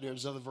leave it right there.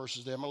 There's other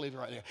verses there. I'm going to leave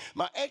it right there.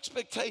 My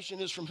expectation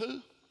is from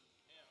who?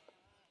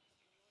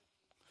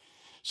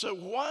 So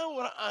why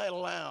would I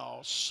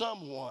allow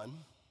someone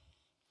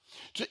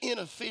to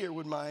interfere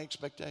with my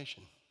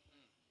expectation?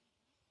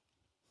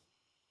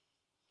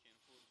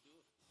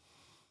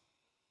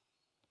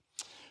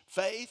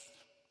 Faith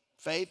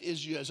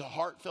is a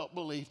heartfelt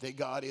belief that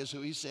God is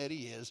who he said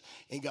he is,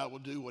 and God will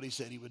do what he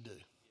said he would do.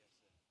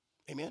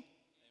 Amen? Amen.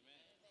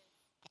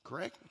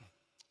 Correct?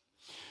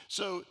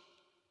 So,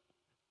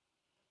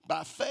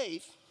 by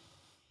faith,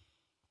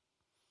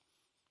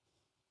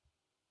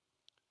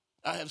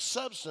 I have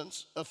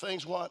substance of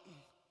things what?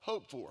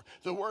 Hope for.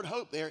 The word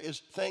hope there is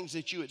things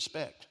that you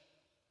expect.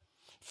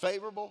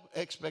 Favorable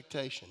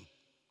expectation.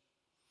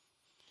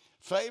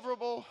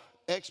 Favorable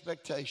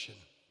expectation.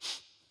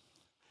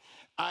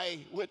 I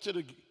went to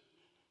the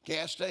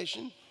gas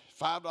station,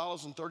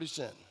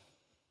 $5.30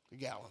 a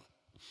gallon.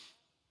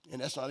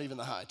 And that's not even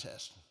the high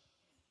test.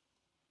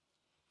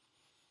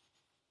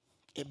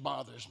 It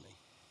bothers me.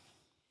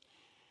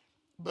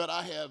 But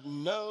I have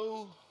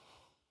no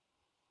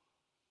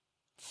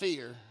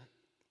fear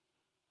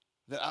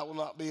that I will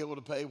not be able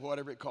to pay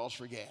whatever it costs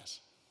for gas.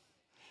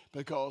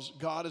 Because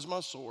God is my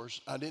source.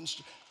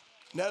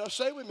 Now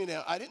say with me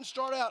now, I didn't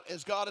start out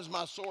as God is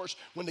my source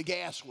when the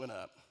gas went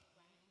up.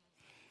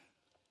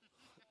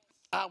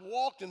 I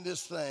walked in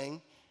this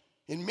thing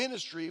in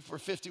ministry for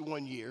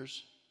 51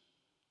 years.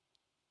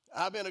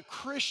 I've been a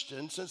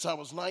Christian since I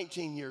was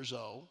 19 years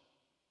old.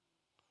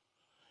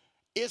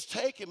 It's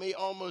taken me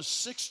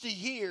almost 60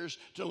 years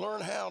to learn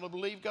how to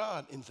believe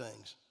God in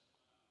things.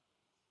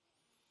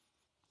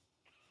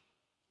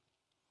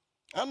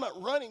 I'm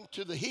not running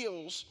to the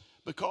hills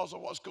because of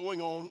what's going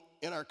on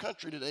in our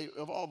country today,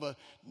 of all the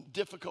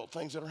difficult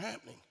things that are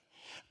happening.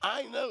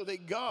 I know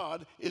that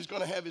God is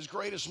going to have his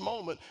greatest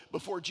moment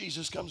before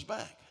Jesus comes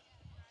back.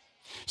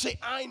 See,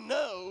 I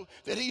know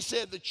that he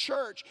said the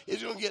church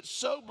is going to get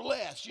so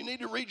blessed. You need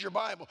to read your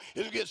Bible.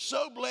 It's going to get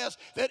so blessed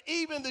that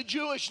even the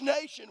Jewish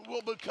nation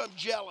will become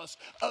jealous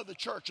of the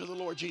church of the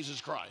Lord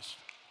Jesus Christ.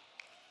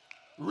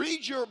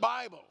 Read your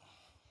Bible.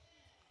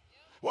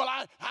 Well,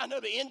 I know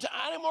the end time.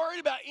 I'm worried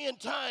about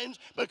end times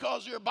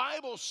because your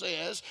Bible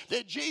says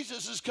that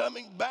Jesus is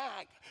coming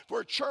back for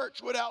a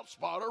church without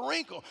spot or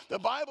wrinkle. The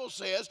Bible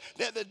says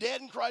that the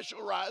dead in Christ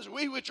shall rise.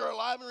 We which are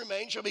alive and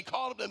remain shall be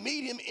called up to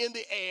meet him in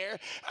the air.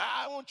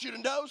 I want you to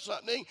know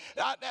something.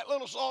 That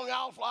little song,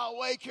 I'll Fly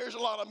Away, carries a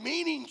lot of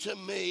meaning to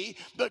me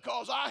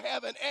because I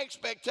have an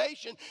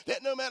expectation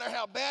that no matter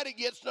how bad it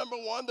gets, number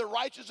one, the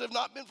righteous have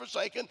not been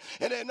forsaken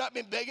and they have not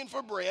been begging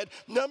for bread.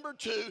 Number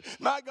two,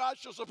 my God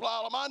shall supply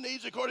all of my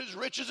needs according to his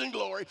riches and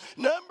glory.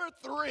 Number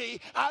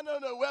three, I know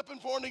no weapon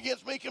formed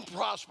against me can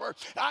prosper.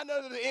 I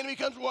know that the enemy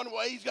comes one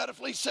way, he's got to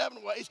flee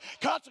 7 ways.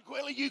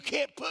 Consequently, you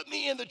can't put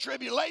me in the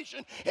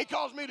tribulation and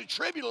cause me to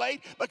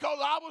tribulate because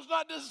I was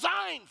not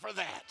designed for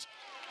that.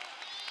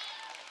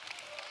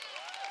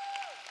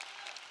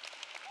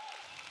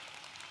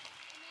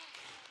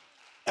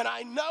 And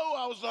I know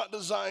I was not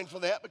designed for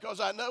that because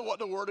I know what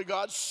the Word of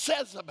God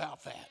says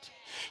about that.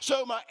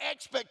 So my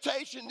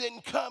expectation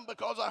didn't come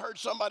because I heard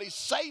somebody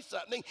say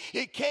something.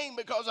 It came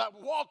because I've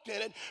walked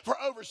in it for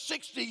over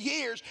 60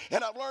 years,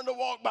 and I've learned to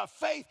walk by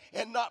faith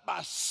and not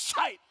by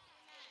sight.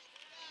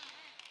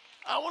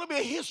 I want to be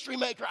a history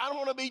maker. I don't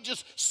want to be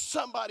just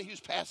somebody who's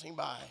passing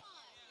by.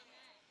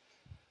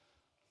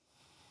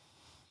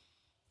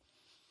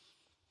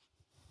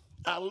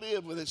 I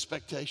live with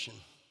expectation.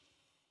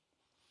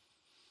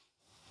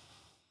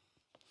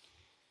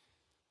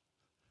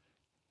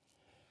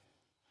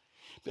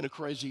 Been a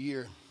crazy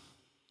year.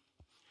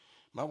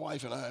 My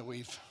wife and I,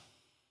 we've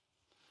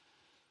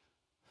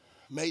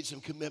made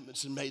some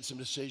commitments and made some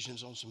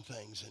decisions on some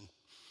things. And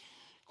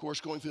of course,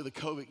 going through the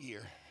COVID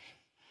year,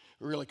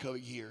 really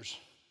COVID years,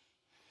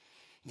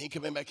 And then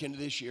coming back into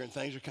this year, and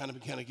things are kind of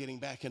getting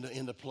back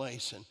into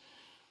place.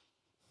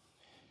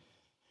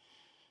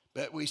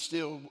 But we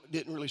still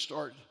didn't really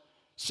start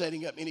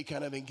setting up any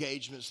kind of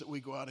engagements that we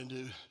go out and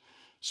do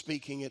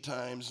speaking at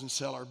times and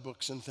sell our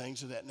books and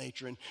things of that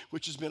nature, and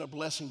which has been a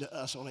blessing to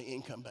us on an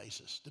income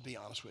basis, to be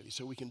honest with you,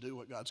 so we can do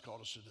what God's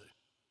called us to do.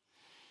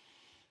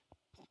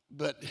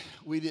 But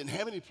we didn't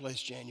have any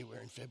place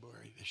January and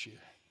February this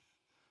year.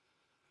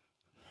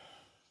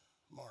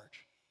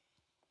 March.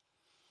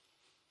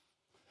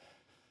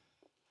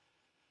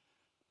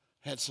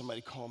 Had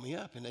somebody call me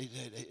up, and they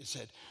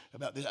said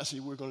about this. I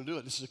said, we're going to do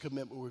it. This is a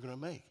commitment we're going to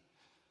make.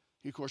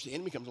 Of course, the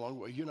enemy comes along,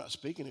 well, you're not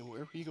speaking anywhere.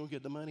 Where are you going to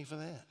get the money for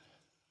that?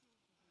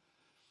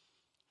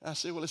 I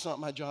said, well, it's not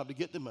my job to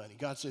get the money.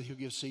 God said he'll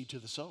give seed to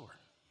the sower.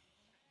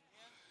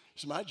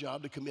 It's my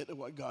job to commit to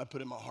what God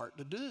put in my heart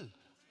to do.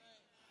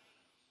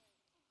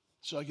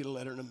 So I get a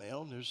letter in the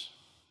mail, and there's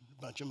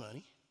a bunch of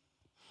money.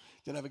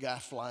 Then I have a guy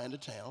fly into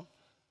town.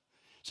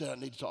 Said, I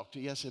need to talk to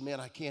you. I said, man,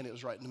 I can't. It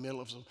was right in the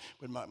middle of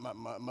when my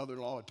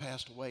mother-in-law had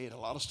passed away and a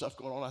lot of stuff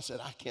going on. I said,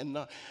 I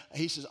cannot.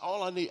 He says,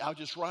 all I need, I'll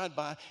just ride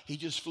by. He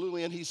just flew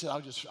in. He said, I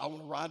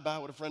want to ride by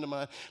with a friend of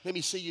mine. Let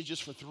me see you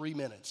just for 3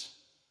 minutes.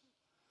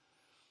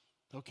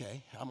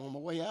 Okay, I'm on my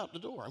way out the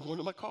door. I'm going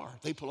to my car.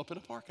 They pull up in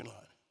a parking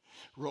lot.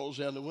 Rolls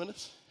down the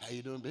windows. How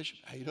you doing, Bishop?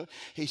 How you doing?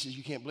 He says,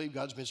 you can't believe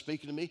God's been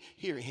speaking to me.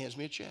 Here, he hands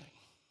me a check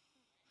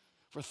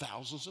for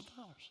thousands of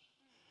dollars.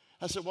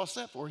 I said, what's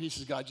that for? He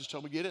says, God just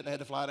told me to get it, and I had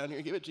to fly down here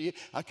and give it to you.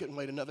 I couldn't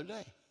wait another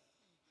day.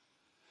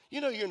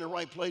 You know you're in the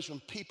right place when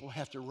people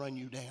have to run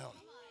you down.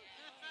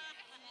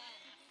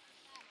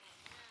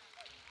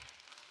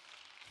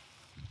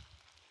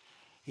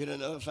 Get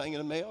another thing in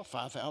the mail,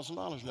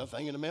 $5,000. Another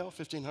thing in the mail,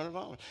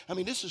 $1,500. I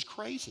mean, this is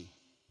crazy.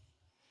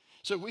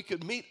 So we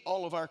could meet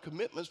all of our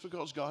commitments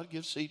because God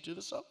gives seed to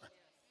the sower.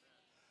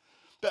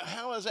 But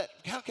how is that?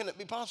 How can it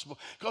be possible?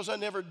 Because I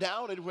never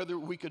doubted whether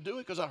we could do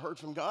it because I heard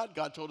from God.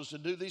 God told us to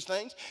do these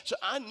things. So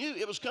I knew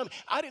it was coming.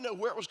 I didn't know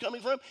where it was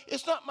coming from.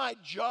 It's not my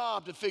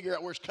job to figure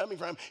out where it's coming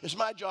from. It's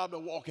my job to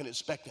walk in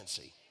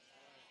expectancy.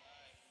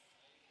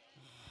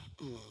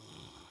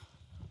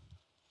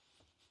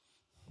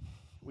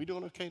 We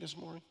doing okay this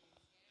morning?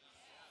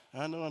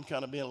 I know I'm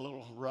kind of being a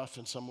little rough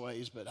in some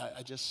ways, but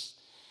I just,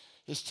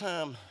 it's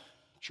time,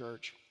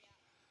 church.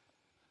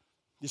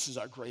 This is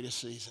our greatest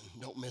season.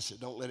 Don't miss it.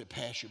 Don't let it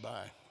pass you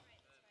by.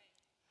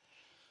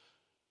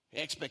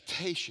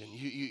 Expectation.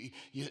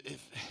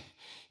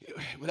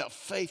 Without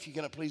faith, you're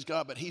going to please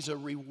God, but he's a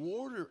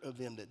rewarder of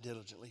them that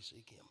diligently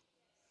seek him.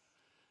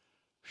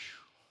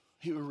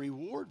 He will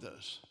reward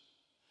those.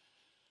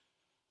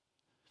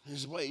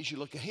 There's ways you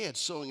look ahead,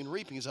 sowing and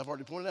reaping, as I've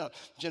already pointed out.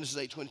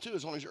 Genesis 8:22,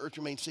 as long as your earth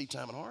remains seed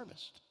time and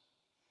harvest.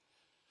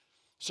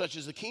 Such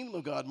as the kingdom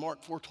of God,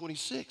 Mark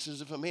 4:26,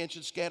 as if a man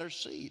should scatter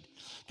seed,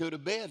 go to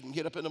bed and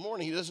get up in the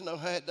morning. He doesn't know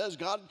how it does.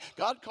 God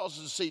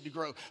causes the seed to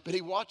grow, but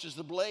he watches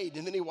the blade,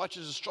 and then he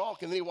watches the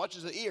stalk, and then he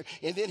watches the ear,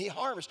 and then he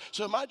harvests.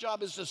 So my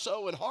job is to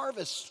sow and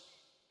harvest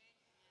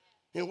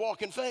and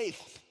walk in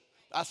faith.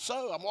 I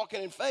sow, I'm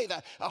walking in faith.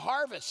 I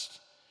harvest.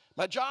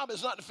 My job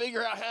is not to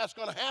figure out how it's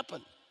going to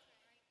happen.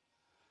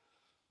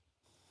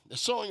 The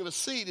sowing of a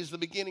seed is the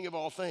beginning of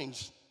all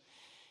things.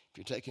 If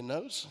you're taking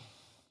notes,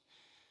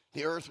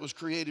 the earth was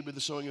created with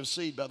the sowing of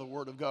seed by the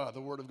word of God.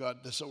 The word of God,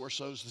 the sower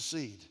sows the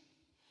seed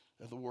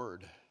of the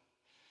word.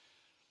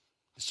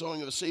 The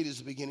sowing of a seed is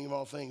the beginning of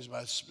all things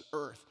by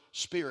earth,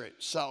 spirit,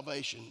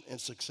 salvation,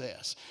 and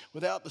success.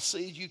 Without the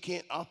seed, you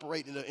can't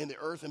operate in the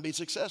earth and be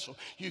successful.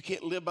 You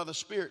can't live by the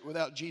Spirit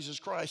without Jesus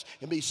Christ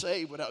and be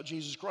saved without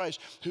Jesus Christ,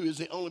 who is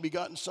the only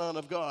begotten Son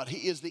of God.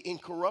 He is the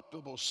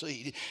incorruptible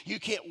seed. You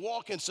can't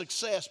walk in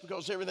success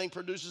because everything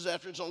produces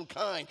after its own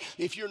kind.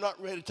 If you're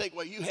not ready to take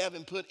what you have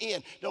and put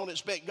in, don't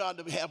expect God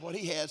to have what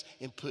he has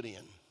and put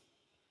in.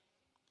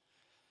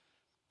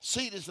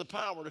 Seed is the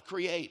power to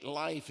create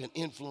life and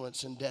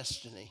influence and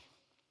destiny.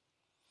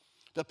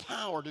 The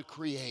power to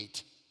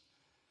create.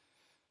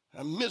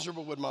 I'm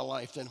miserable with my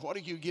life. Then what are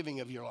you giving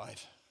of your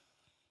life?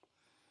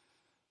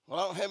 Well,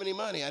 I don't have any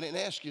money. I didn't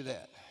ask you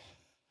that.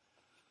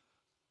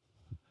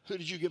 Who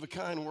did you give a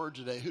kind word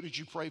today? Who did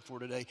you pray for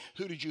today?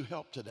 Who did you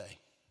help today?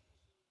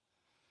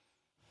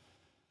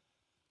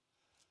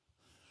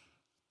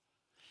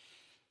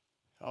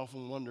 I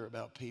often wonder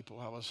about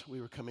people.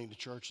 We were coming to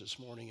church this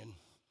morning, and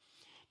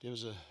there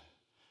was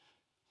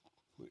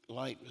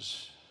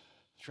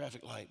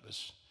traffic light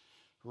was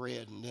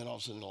red, and then all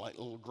of a sudden a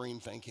little green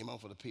thing came on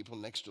for the people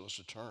next to us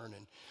to turn,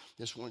 and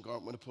this one car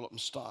went to pull up and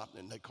stop,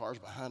 and the cars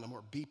behind them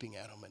were beeping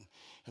at them,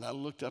 and I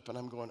looked up and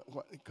I'm going,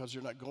 what? Because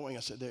they're not going.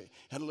 I said, and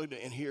I looked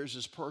at, and here's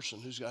this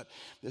person who's got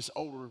this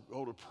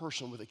older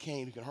person with a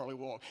cane who can hardly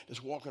walk,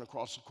 just walking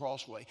across the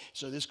crossway.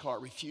 So this car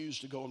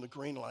refused to go on the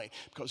green light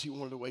because he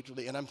wanted to wait till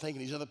and I'm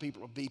thinking these other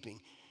people are beeping.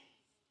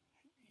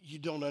 You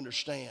don't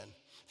understand.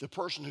 The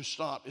person who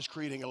stopped is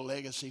creating a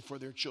legacy for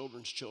their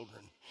children's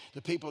children.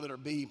 The people that are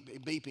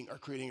beeping are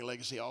creating a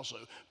legacy also,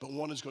 but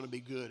one is going to be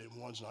good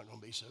and one's not going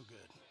to be so good.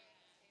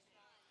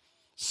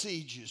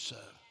 Seeds you sow.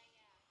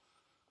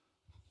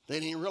 They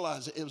didn't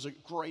realize that it was a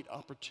great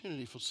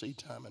opportunity for seed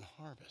time and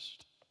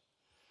harvest.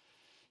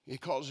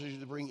 It causes you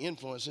to bring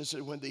influence. It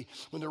said when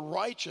the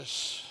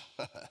righteous,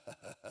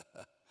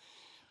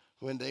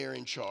 when they are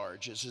in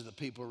charge, it says the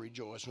people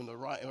rejoice. When the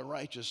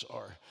righteous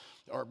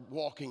are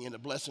walking in the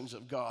blessings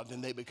of God,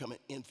 then they become an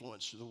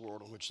influence to the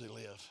world in which they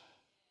live.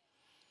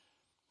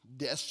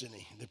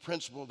 Destiny, the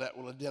principle that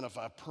will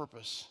identify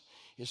purpose,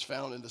 is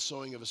found in the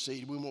sowing of a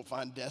seed. We won't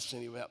find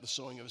destiny without the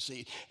sowing of a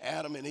seed.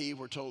 Adam and Eve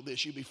were told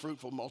this: you be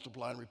fruitful,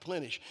 multiply, and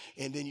replenish.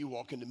 And then you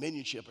walk in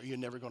dominionship, or you're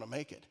never going to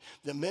make it.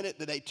 The minute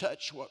that they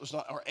touched what was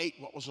not, or ate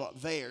what was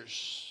not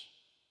theirs,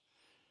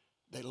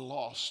 they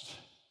lost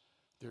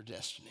their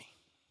destiny.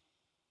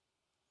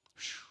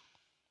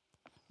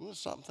 We don't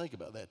stop and think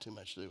about that too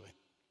much, do we?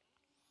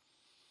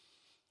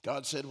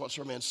 God said,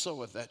 whatsoever man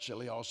soweth, that shall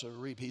he also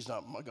reap.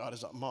 God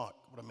is not mocked.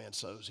 What a man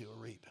sows, he will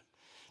reap.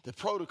 The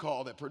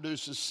protocol that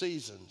produces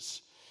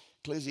seasons.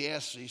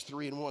 Ecclesiastes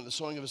 3:1, the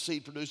sowing of a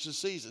seed produces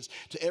seasons.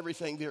 To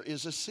everything there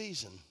is a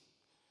season.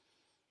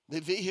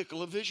 The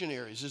vehicle of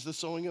visionaries is the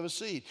sowing of a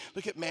seed.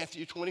 Look at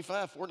Matthew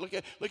 25. Look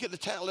at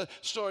the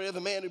story of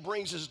the man who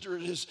brings his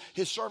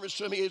servants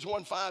to him. He gives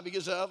one 5, he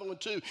gives the other one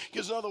 2, he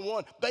gives another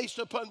 1, based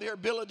upon their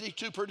ability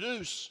to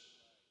produce.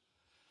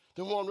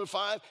 The one with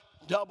 5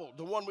 doubled.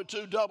 The one with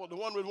 2 doubled. The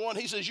one with 1,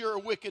 he says, you're a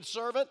wicked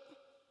servant.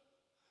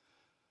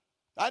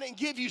 I didn't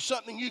give you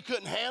something you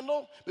couldn't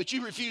handle, but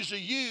you refused to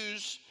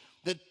use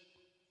the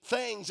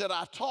things that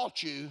I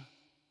taught you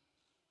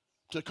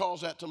to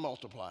cause that to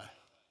multiply.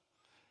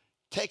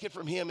 Take it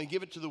from him and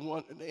give it to the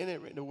one.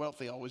 And the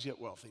wealthy always get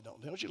wealthy, don't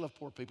they? Don't you love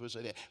poor people who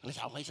say that? Well, it's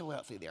always the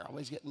wealthy. They're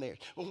always getting theirs.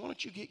 Well, why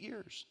don't you get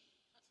yours?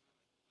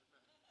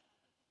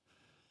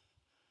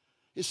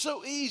 It's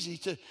so easy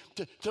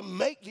to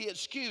make the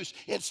excuse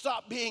and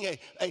stop being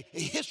a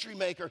history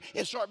maker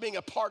and start being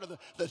a part of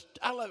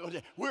I love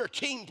it. We're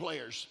team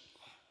players.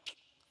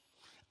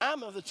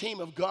 I'm of the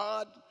team of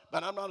God,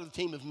 but I'm not of the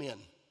team of men.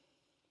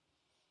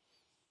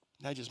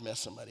 I just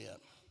messed somebody up.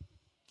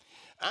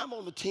 I'm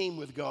on the team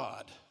with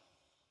God.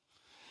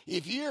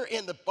 If you're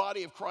in the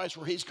body of Christ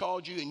where he's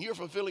called you and you're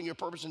fulfilling your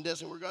purpose and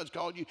destiny where God's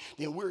called you,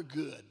 then we're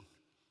good.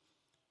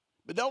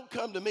 But don't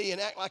come to me and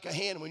act like a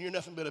hand when you're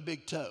nothing but a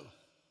big toe.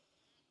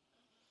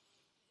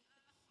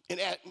 And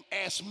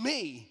ask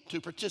me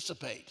to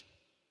participate.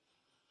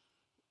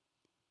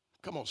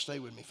 Come on, stay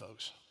with me,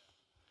 folks.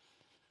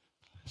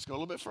 Let's go a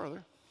little bit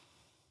further.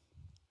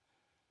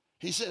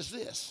 He says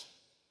this,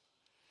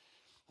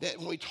 that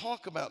when we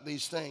talk about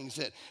these things,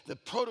 that the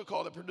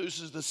protocol that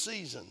produces the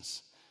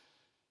seasons,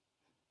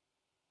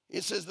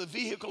 it says the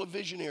vehicle of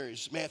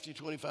visionaries, Matthew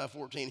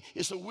 25:14.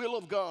 It's the will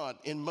of God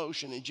in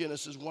motion in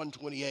Genesis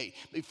 1:28.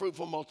 Be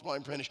fruitful, multiply,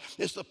 and replenish.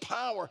 It's the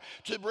power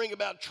to bring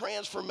about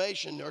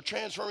transformation or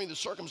transforming the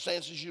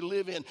circumstances you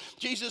live in.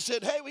 Jesus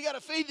said, hey, we got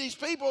to feed these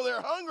people. They're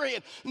hungry.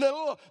 And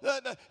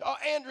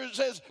Andrew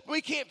says,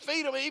 we can't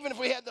feed them. Even if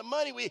we had the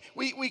money,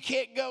 we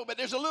can't go. But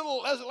there's a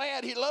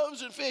lad, he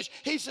loaves and fish.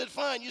 He said,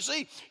 fine. You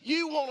see,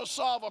 you want to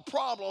solve a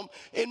problem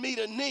and meet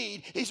a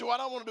need. He said,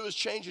 what I want to do is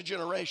change a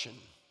generation.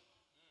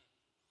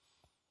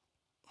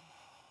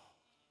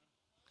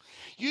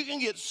 You can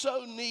get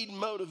so need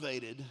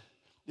motivated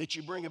that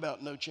you bring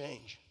about no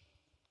change.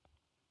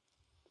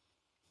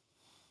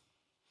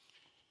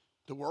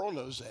 The world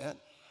knows that.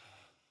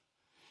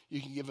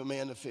 You can give a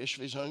man a fish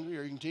if he's hungry,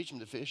 or you can teach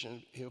him to fish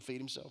and he'll feed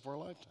himself for a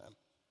lifetime.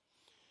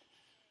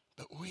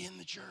 But we in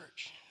the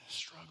church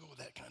struggle with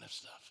that kind of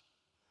stuff.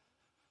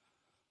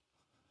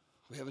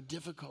 We have a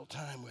difficult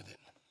time with it.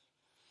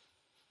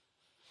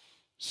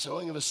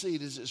 Sowing of a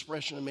seed is the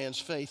expression of man's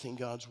faith in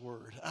God's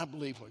word. I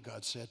believe what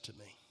God said to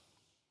me.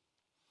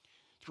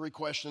 3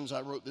 questions.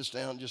 I wrote this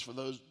down just for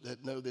those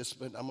that know this,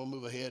 but I'm going to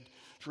move ahead.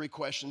 3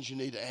 questions you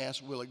need to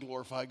ask. Will it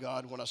glorify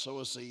God when I sow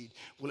a seed?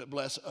 Will it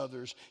bless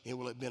others? And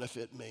will it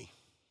benefit me?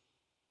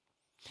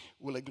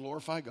 Will it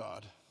glorify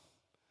God?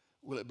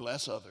 Will it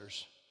bless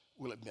others?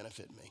 Will it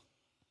benefit me?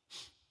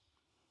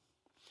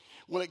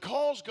 Will it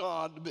cause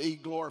God to be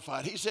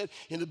glorified? He said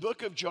in the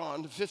book of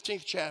John, the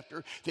 15th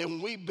chapter, that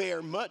when we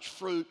bear much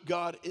fruit,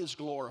 God is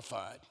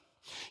glorified.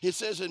 It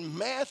says in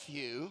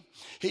Matthew,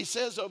 he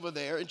says over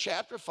there in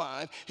chapter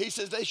 5, he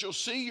says, they shall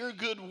see your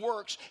good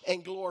works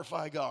and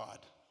glorify God.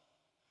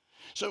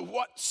 So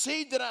what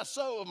seed that I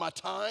sow of my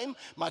time,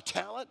 my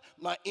talent,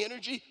 my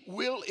energy,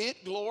 will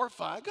it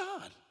glorify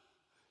God?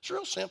 It's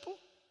real simple.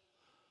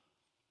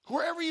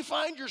 Wherever you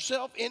find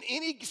yourself in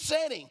any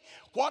setting,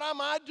 what am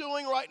I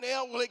doing right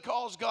now? Will it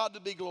cause God to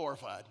be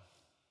glorified?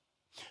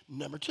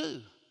 Number 2,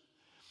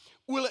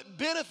 will it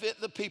benefit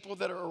the people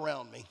that are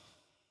around me?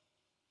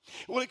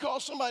 Will it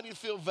cause somebody to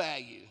feel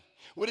valued?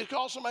 Will it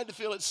cause somebody to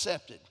feel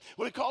accepted?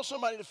 Will it cause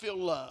somebody to feel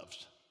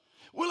loved?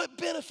 Will it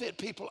benefit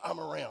people I'm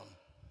around?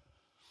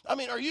 I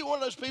mean, are you one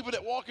of those people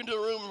that walk into a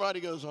room and everybody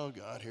goes, oh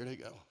God, here they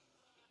go?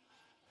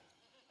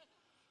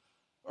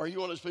 Or are you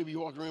one of those people you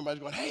walk in the room and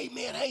everybody's going, hey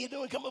man, how you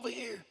doing? Come over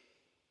here.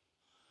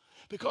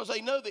 Because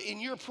they know that in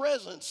your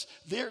presence,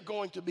 they're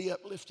going to be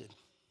uplifted.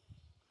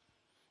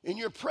 In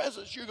your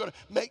presence, you're going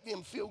to make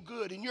them feel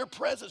good. In your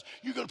presence,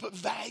 you're going to put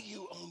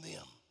value on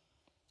them.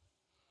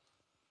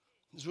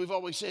 As we've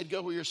always said,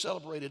 go where you're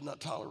celebrated,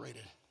 not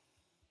tolerated.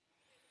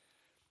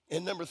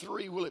 And number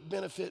 3, will it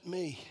benefit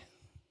me?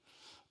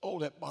 Oh,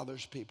 that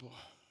bothers people.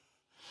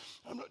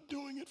 I'm not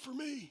doing it for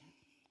me.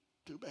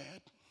 Too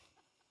bad.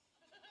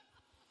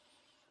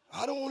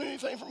 I don't want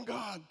anything from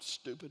God.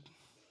 Stupid.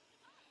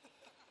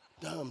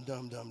 Dumb,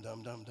 dumb, dumb,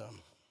 dumb, dumb, dumb.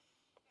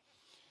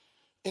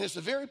 And it's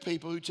the very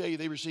people who tell you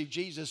they received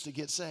Jesus to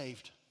get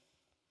saved.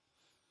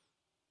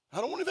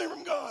 I don't want anything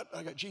from God.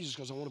 I got Jesus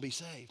because I want to be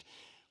saved.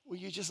 Well,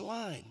 you just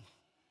lied.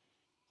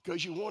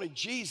 Because you wanted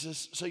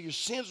Jesus so your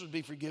sins would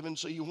be forgiven,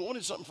 so you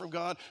wanted something from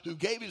God who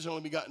gave his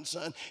only begotten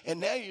son, and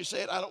now you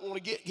said, I don't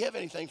want to give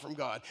anything from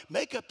God.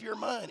 Make up your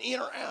mind, in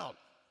or out.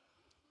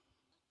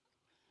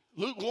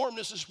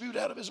 Lukewarmness is spewed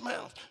out of his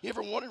mouth. You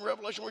ever wonder in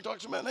Revelation where he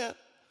talks about that?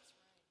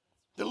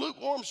 The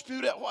lukewarm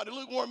spewed out. Why? The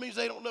lukewarm means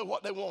they don't know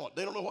what they want.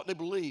 They don't know what they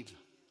believe.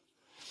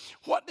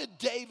 What did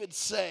David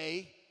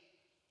say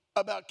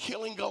about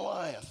killing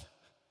Goliath?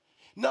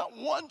 Not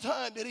one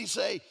time did he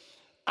say,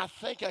 I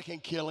think I can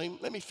kill him.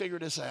 Let me figure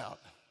this out.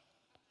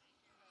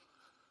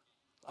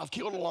 I've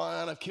killed a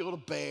lion. I've killed a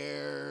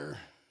bear.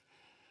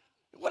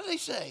 What did he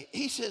say?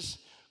 He says,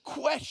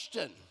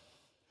 question.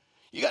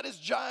 You got this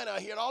giant out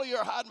here, and all of you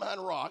are hiding behind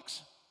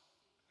rocks.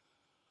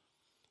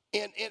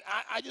 And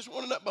I just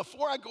want to know,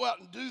 before I go out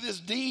and do this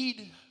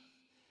deed,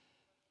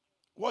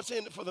 what's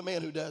in it for the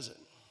man who does it?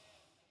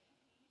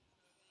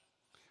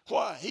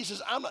 Why? He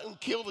says, I'm not going to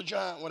kill the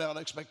giant without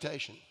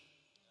expectation.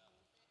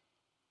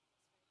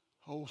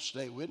 Oh,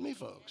 stay with me,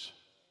 folks.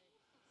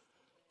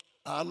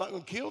 I'm not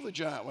going to kill the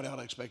giant without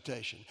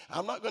expectation.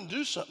 I'm not going to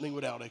do something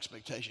without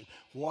expectation.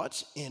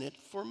 What's in it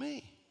for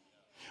me?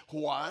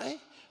 Why?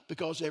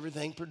 Because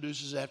everything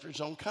produces after its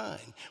own kind.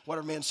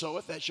 Whatever man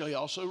soweth, that shall he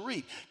also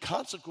reap.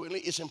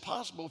 Consequently, it's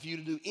impossible for you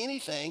to do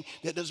anything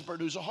that doesn't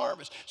produce a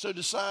harvest. So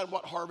decide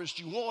what harvest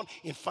you want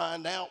and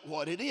find out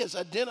what it is.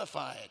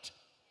 Identify it.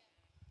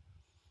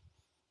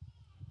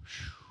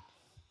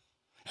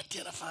 Whew.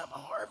 Identify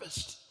my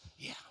harvest.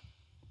 Yeah.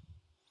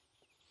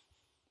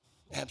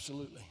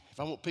 Absolutely. If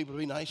I want people to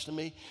be nice to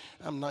me,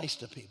 I'm nice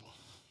to people.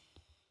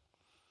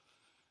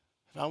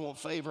 If I want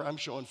favor, I'm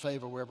showing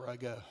favor wherever I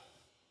go.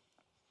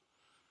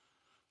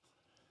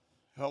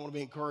 If I want to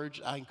be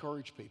encouraged, I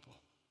encourage people.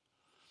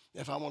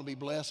 If I want to be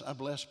blessed, I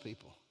bless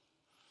people.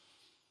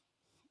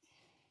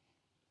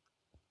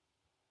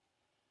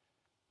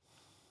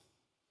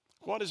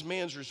 What is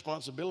man's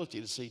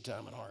responsibility to seed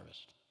time and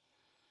harvest?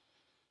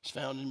 It's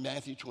found in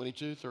Matthew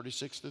 22,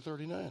 36 through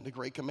 39, the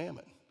great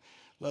commandment.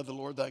 Love the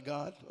Lord thy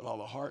God with all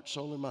the heart,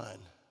 soul, and mind.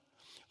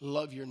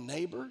 Love your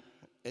neighbor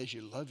as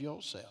you love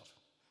yourself.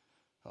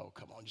 Oh,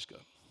 come on, just go.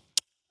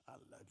 I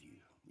love you.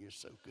 You're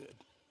so good.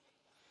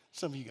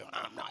 Some of you go,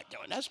 I'm not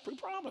doing that. That's a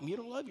problem. You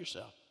don't love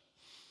yourself.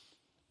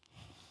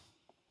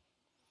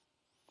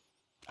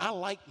 I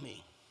like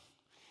me.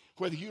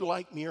 Whether you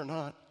like me or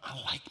not, I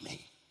like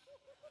me.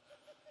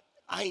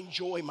 I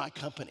enjoy my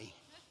company.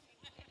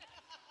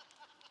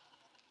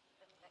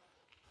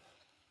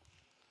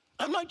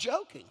 I'm not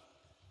joking.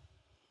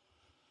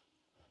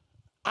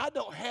 I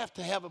don't have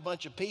to have a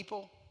bunch of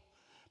people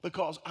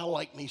because I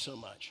like me so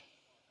much.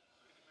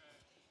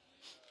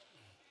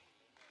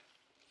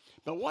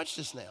 But watch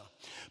this now.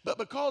 But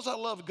because I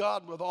love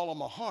God with all of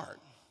my heart,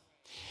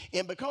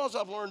 and because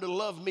I've learned to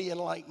love me and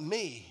like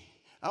me,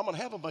 I'm going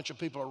to have a bunch of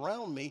people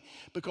around me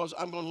because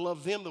I'm going to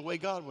love them the way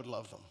God would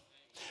love them.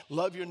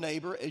 Love your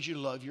neighbor as you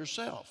love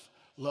yourself.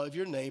 Love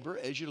your neighbor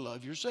as you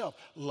love yourself.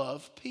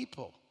 Love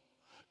people.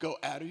 Go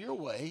out of your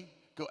way,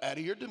 go out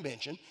of your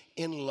dimension,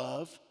 and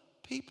love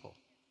people.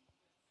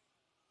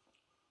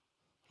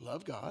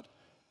 Love God.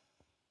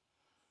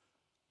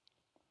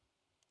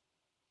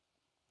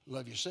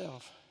 Love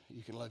yourself.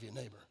 You can love your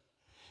neighbor.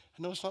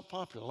 I know it's not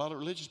popular. A lot of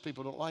religious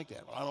people don't like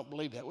that. Well, I don't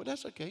believe that. Well,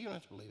 that's okay. You don't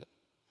have to believe it.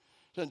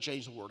 It doesn't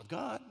change the Word of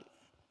God.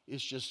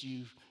 It's just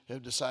you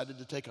have decided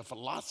to take a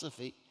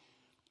philosophy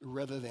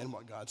rather than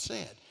what God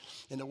said.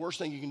 And the worst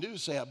thing you can do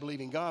is say, I believe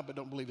in God, but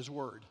don't believe His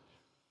Word.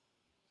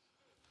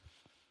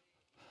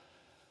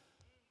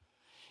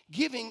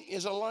 Giving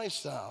is a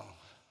lifestyle.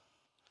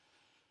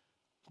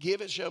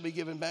 Give, it shall be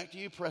given back to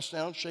you, pressed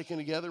down, shaken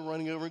together,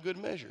 running over in good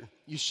measure.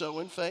 You sow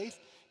in faith,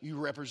 you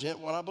represent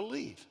what I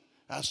believe.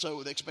 I sow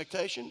with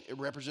expectation, it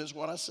represents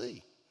what I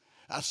see.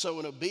 I sow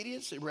in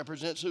obedience, it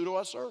represents who do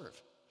I serve.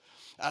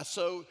 I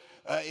sow,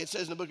 it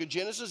says in the book of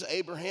Genesis,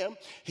 Abraham,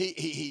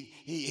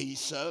 he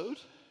sowed,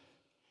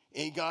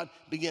 and God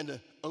began to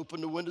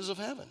open the windows of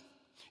heaven.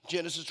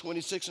 Genesis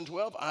 26 and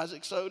 12,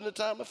 Isaac sowed in a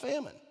time of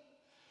famine.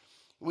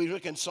 We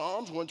look in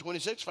Psalms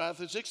 126, 5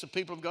 through 6, the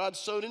people of God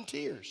sowed in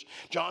tears.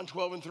 John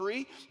 12 and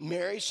 3,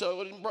 Mary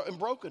sowed in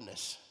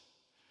brokenness.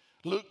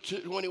 Luke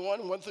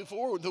 21, 1 through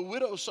 4, the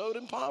widow sowed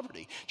in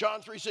poverty.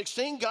 John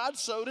 3:16, God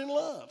sowed in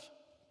love.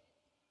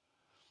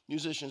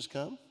 Musicians,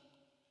 come.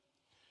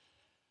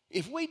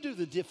 If we do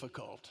the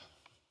difficult,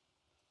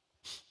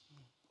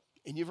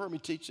 and you've heard me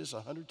teach this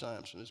 100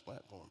 times from this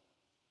platform,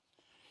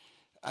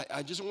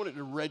 I just wanted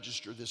to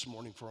register this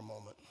morning for a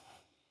moment.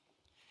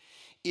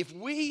 If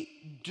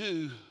we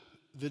do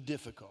the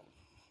difficult,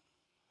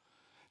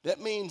 That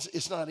means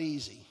it's not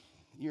easy.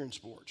 You're in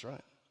sports,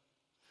 right?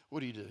 What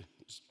do you do?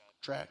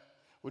 Track?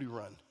 What do you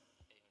run?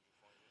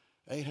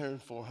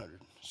 800, 400.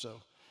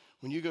 So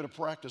when you go to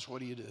practice, what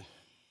do? You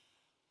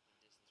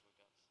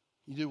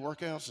do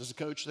workouts? Is the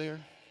coach there?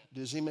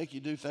 Does he make you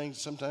do things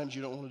sometimes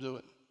you don't want to do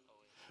it?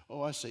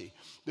 Oh, I see.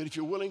 But if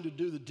you're willing to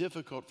do the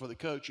difficult for the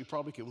coach, you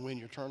probably can win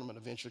your tournament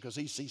eventually because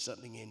he sees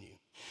something in you.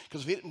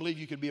 Because if he didn't believe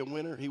you could be a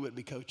winner, he wouldn't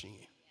be coaching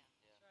you.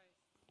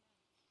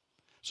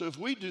 So if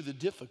we do the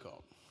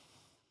difficult,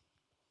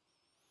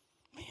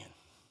 man,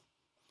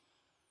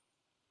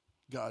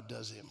 God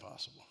does the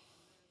impossible.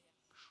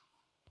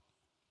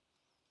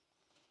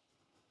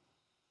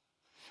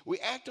 We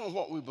act on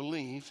what we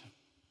believe,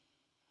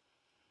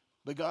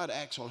 but God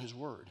acts on his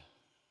word.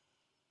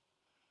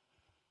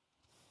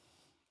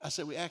 I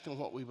said we act on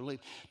what we believe.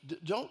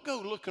 Don't go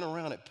looking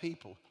around at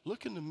people.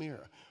 Look in the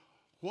mirror.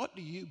 What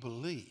do you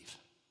believe?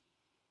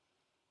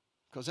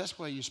 Because that's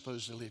why you're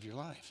supposed to live your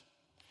life.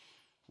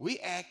 We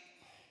act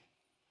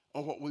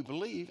on what we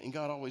believe, and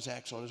God always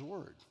acts on his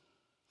word.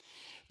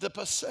 The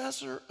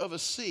possessor of a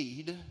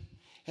seed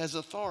has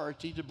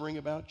authority to bring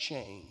about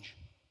change.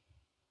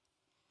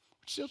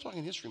 We're still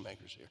talking history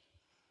makers here.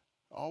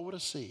 All with a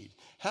seed.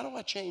 How do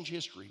I change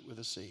history with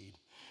a seed?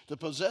 The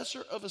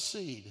possessor of a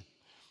seed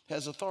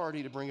has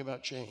authority to bring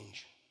about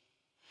change.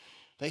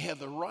 They have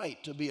the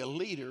right to be a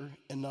leader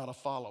and not a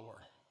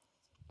follower.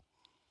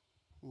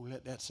 Ooh,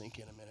 let that sink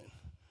in a minute.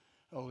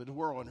 Oh, the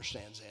world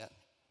understands that.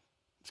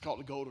 It's called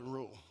the golden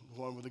rule, the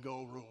one with the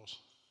gold rules.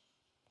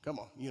 Come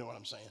on, you know what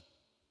I'm saying.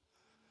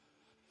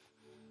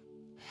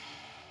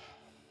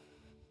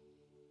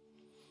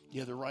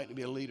 You have the right to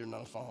be a leader,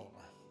 not a follower.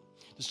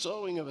 The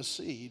sowing of a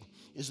seed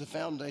is the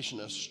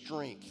foundation of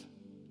strength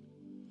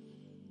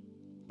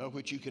by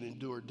which you can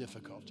endure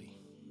difficulty.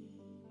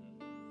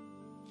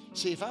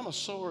 See, if I'm a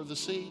sower of the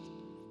seed,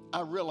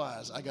 I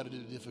realize I got to do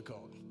the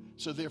difficult.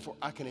 So therefore,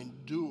 I can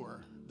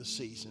endure the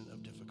season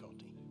of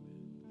difficulty.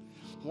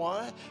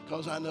 Why?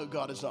 Because I know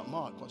God is not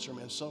mocked.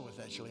 Whatsoever man soweth,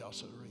 that shall he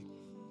also reap.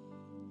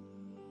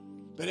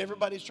 But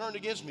everybody's turned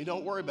against me.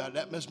 Don't worry about it.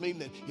 That must mean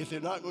that if they're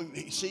not going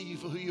to see you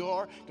for who you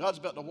are, God's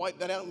about to wipe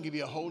that out and give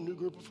you a whole new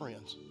group of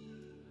friends.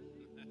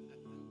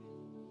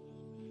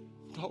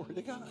 Glory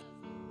to God.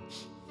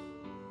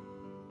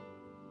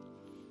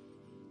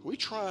 We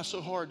try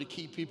so hard to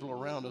keep people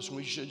around us, and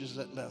we should just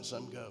let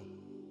some go.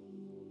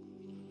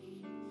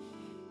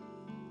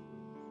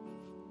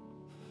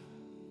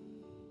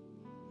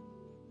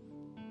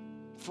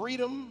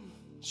 Freedom,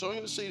 sowing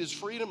of the seed is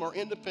freedom or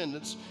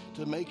independence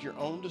to make your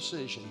own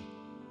decision.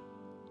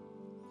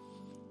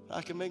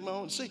 I can make my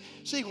own. See,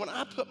 when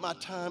I put my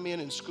time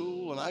in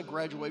school and I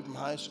graduate from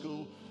high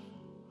school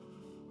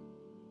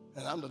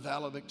and I'm the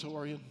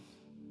valedictorian,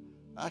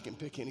 I can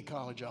pick any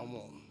college I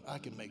want. I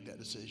can make that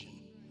decision.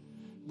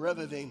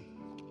 Rather than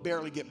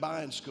barely get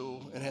by in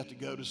school and have to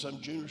go to some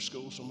junior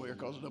school somewhere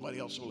because nobody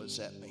else will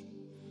accept me.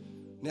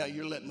 Now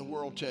you're letting the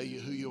world tell you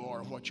who you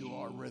are and what you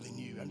are rather than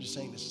you. I'm just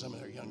saying this to some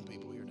of our young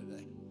people here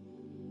today.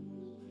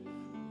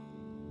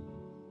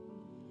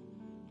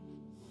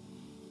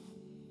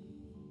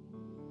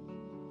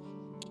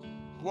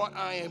 What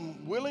I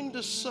am willing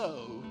to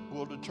sow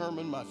will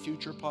determine my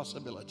future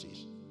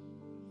possibilities.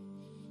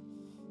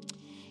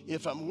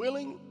 If I'm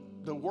willing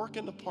to work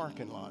in the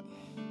parking lot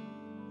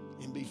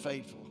and be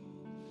faithful.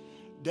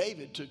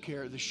 David took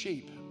care of the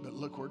sheep, but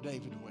look where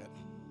David went.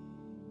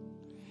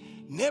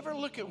 Never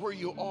look at where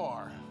you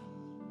are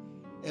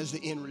as the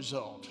end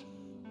result.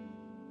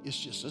 It's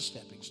just a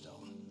stepping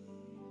stone.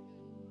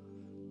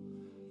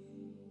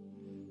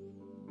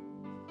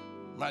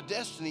 My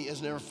destiny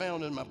is never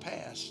found in my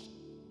past.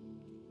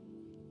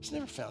 It's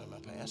never found in my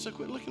past. So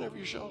quit looking over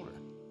your shoulder.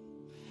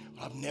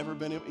 Well, I've never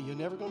been able, you're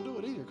never going to do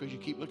it either because you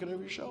keep looking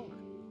over your shoulder.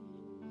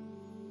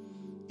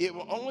 It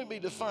will only be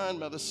defined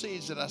by the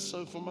seeds that I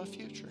sow for my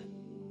future.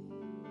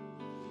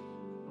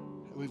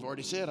 We've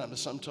already said I'm the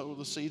sum total of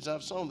the seeds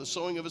I've sown. The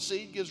sowing of a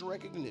seed gives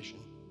recognition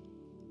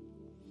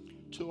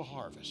to a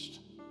harvest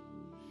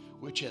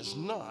which has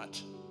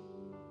not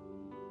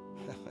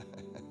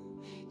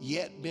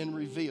yet been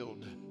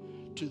revealed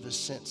to the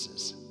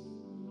senses,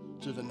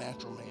 to the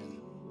natural man,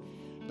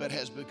 but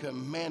has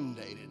become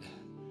mandated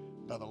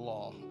by the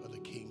law of the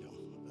kingdom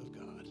of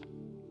God.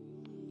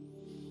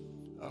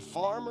 A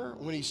farmer,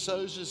 when he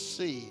sows his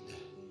seed,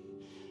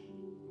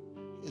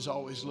 is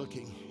always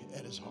looking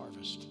at his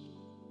harvest.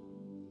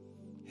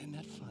 Isn't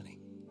that funny?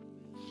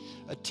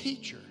 A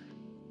teacher,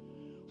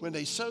 when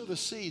they sow the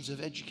seeds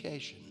of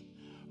education,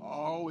 are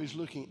always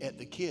looking at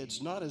the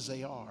kids, not as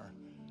they are,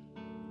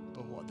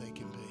 but what they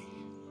can be.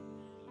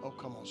 Oh,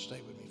 come on,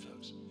 stay with me,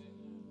 folks.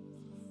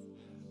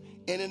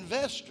 An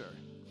investor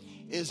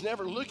is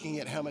never looking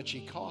at how much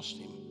it cost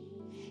him.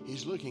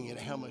 He's looking at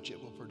how much it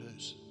will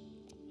produce.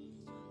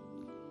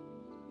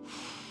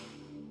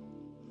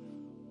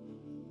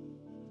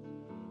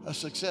 A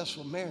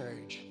successful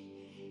marriage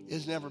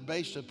is never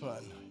based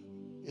upon,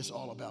 it's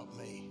all about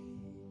me.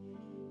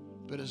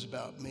 But it's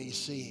about me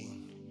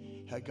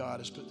seeing how God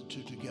has put the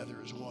two together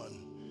as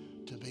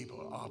one to be able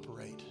to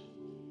operate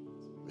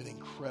with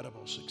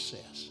incredible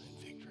success and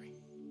victory.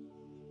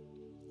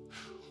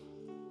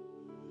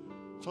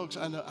 Folks,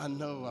 I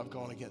know I've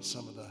gone against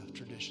some of the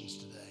traditions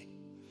today,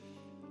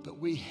 but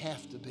we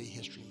have to be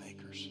history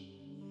makers.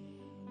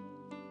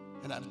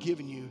 And I've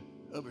given you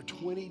over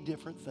 20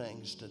 different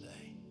things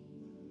today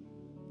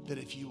that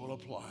if you will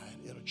apply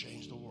it, it'll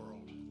change the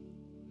world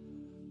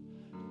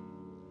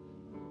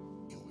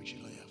in which you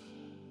live.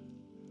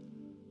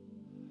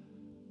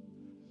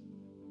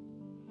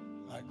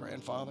 My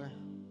grandfather,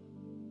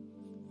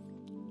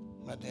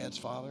 my dad's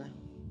father,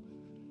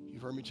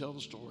 you've heard me tell the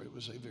story,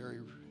 was a very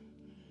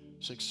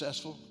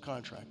successful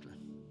contractor.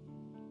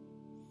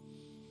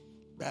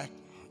 Back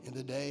in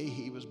the day,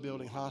 he was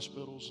building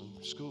hospitals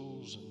and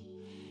schools and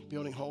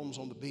building homes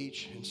on the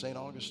beach in St.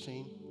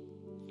 Augustine.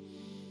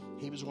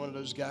 He was one of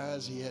those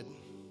guys, he had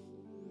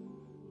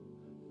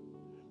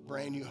a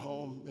brand new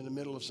home in the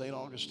middle of St.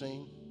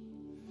 Augustine,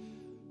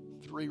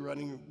 3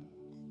 running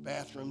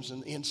bathrooms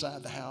and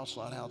inside the house,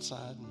 not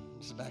outside.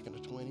 This is back in the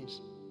 20s.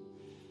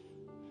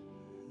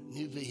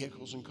 New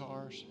vehicles and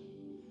cars.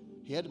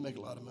 He had to make a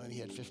lot of money.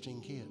 He had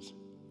 15 kids.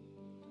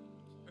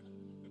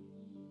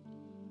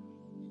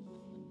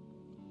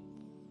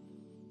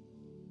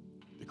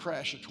 The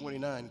crash of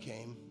 29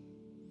 came,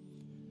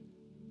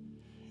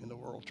 and the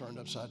world turned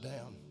upside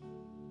down.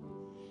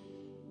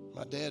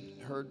 My dad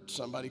heard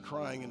somebody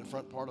crying in the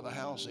front part of the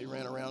house. He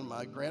ran around.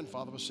 My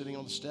grandfather was sitting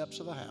on the steps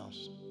of the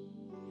house,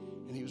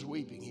 and he was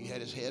weeping. He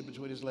had his head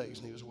between his legs,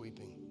 and he was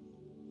weeping.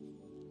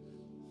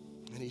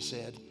 And he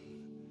said,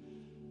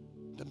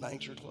 the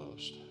banks are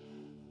closed.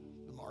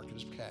 The market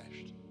is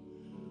cashed.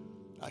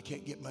 I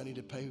can't get money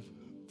to pay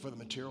for the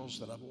materials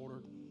that I've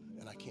ordered,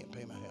 and I can't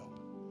pay my help.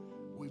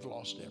 We've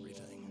lost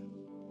everything,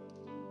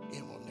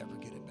 and we'll never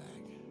get it back.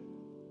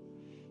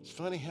 It's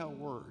funny how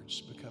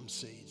words become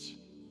seeds.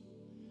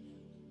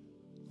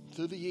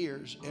 Through the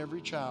years,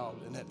 every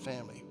child in that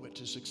family went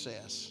to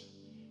success,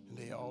 and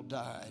they all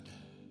died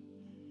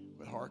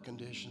with heart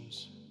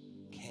conditions,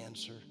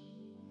 cancer,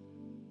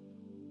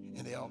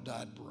 and they all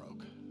died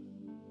broke.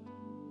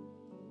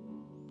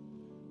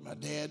 My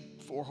dad,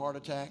 4 heart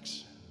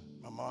attacks,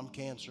 my mom,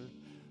 cancer,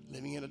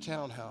 living in a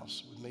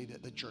townhouse with me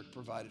that the church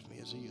provided for me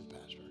as a youth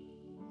pastor.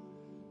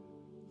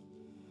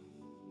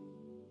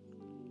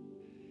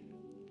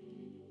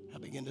 I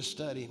began to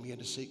study and began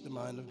to seek the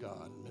mind of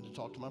God. I began to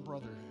talk to my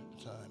brother at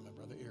the time, my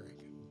brother Eric.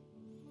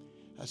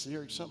 I said,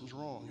 Eric, something's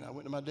wrong. And I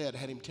went to my dad,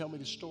 had him tell me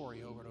the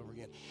story over and over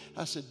again.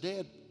 I said,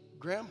 Dad,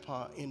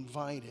 Grandpa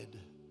invited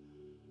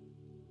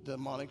the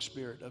demonic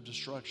spirit of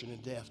destruction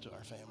and death to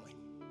our family.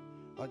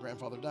 My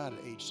grandfather died at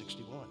age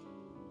 61.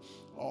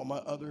 All my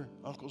other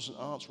uncles and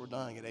aunts were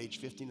dying at age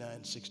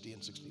 59, 60,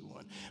 and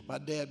 61. My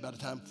dad, by the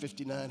time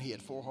 59, he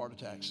had 4 heart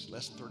attacks,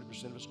 less than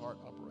 30% of his heart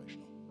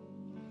operational.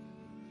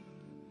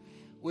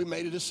 We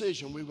made a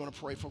decision. We were going to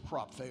pray for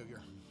crop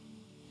failure.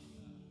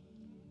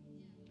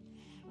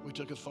 We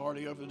took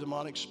authority over the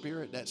demonic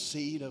spirit, that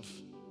seed of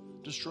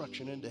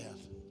destruction and death.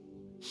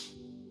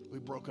 We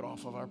broke it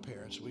off of our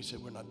parents. We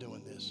said, we're not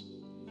doing this.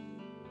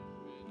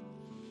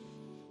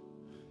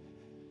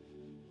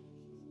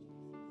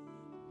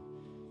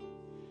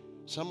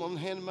 Someone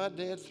handed my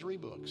dad 3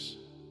 books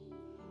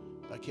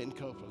by Ken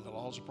Copeland, The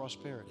Laws of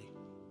Prosperity,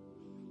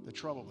 The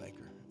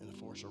Troublemaker, and The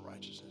Force of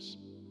Righteousness.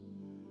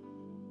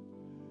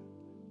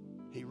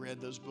 He read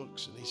those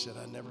books and he said,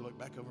 I never looked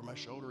back over my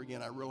shoulder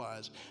again. I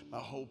realized my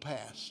whole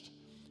past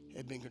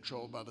had been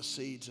controlled by the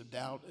seeds of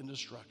doubt and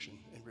destruction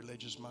and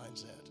religious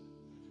mindset.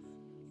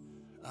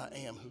 I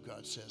am who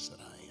God says that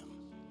I am.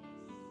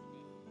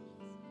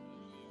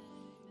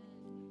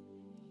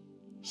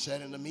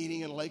 Sat in a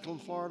meeting in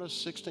Lakeland, Florida,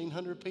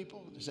 1,600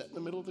 people. Sat in the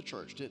middle of the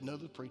church, didn't know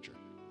the preacher.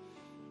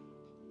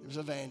 He was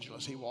an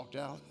evangelist. He walked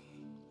out,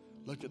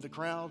 looked at the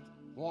crowd,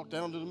 walked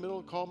down to the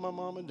middle, called my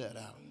mom and dad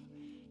out.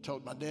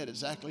 Told my dad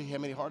exactly how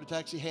many heart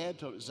attacks he had,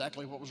 told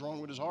exactly what was wrong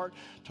with his heart,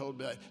 told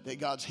that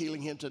God's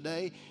healing him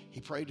today.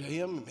 He prayed to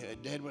him.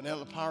 Dad went out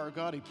in the power of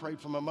God. He prayed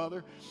for my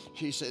mother.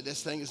 She said,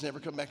 this thing has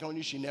never come back on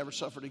you. She never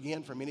suffered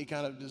again from any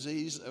kind of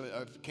disease,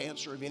 of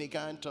cancer of any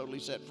kind, totally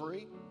set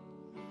free.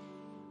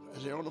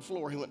 As they're on the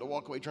floor, he went to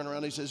walk away, turned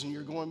around, he says, and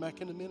you're going back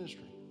into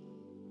ministry.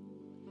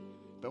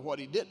 But what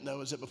he didn't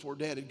know is that before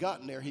Dad had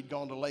gotten there, he'd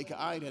gone to Lake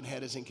Ida and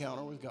had his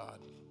encounter with God.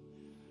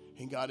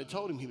 And God had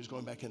told him he was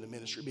going back into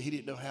ministry, but he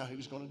didn't know how he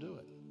was going to do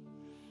it.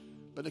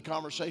 But the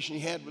conversation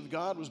he had with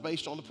God was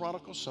based on the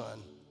prodigal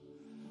son.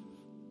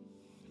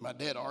 My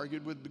dad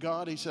argued with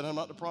God. He said, I'm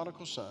not the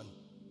prodigal son.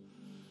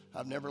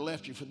 I've never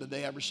left you from the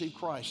day I received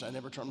Christ. I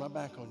never turned my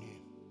back on you.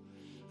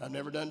 I've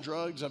never done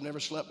drugs. I've never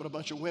slept with a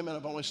bunch of women.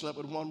 I've only slept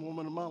with one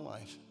woman in my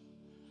life.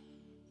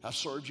 I've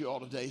served you all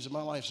the days of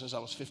my life since I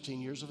was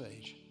 15 years of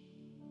age.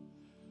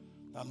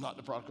 I'm not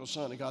the prodigal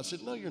son. And God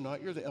said, no, you're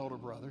not. You're the elder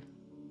brother.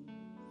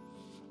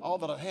 All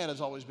that I've had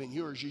has always been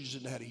yours. You just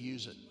didn't know how to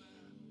use it.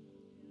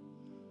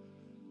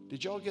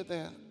 Did y'all get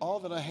that? All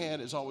that I had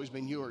has always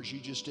been yours. You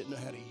just didn't know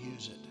how to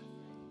use it.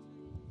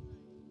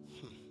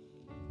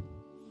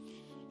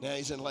 Now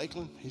he's in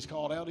Lakeland. He's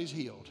called out. He's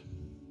healed.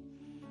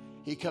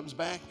 He comes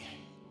back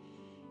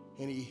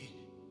and he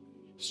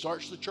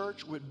Starts the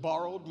church with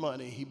borrowed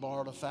money. He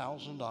borrowed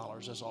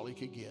 $1,000. That's all he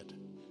could get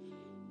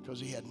because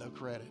he had no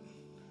credit.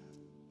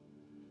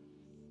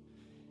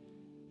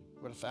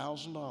 With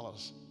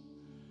 $1,000,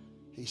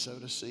 he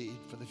sowed a seed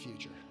for the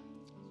future.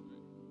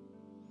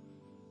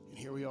 And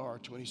here we are,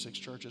 26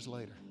 churches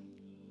later.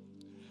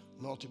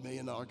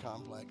 Multi-million-dollar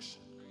complex.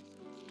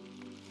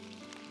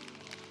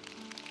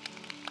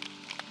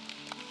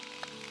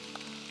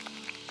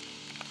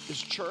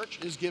 This church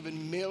is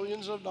giving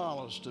millions of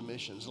dollars to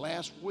missions.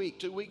 Last week,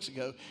 2 weeks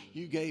ago,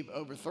 you gave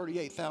over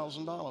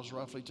 $38,000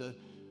 roughly to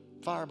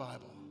Fire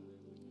Bible.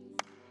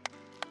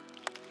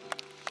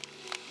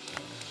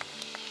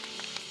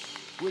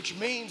 Which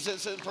means that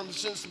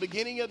since the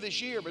beginning of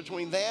this year,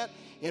 between that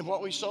and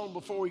what we sold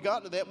before we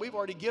got to that, we've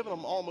already given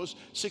them almost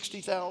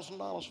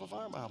 $60,000 for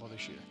Fire Bible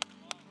this year.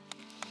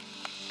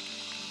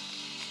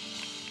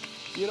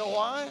 You know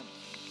why?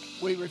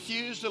 We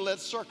refuse to let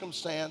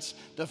circumstance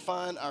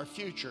define our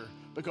future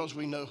because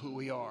we know who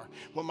we are.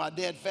 When my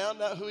dad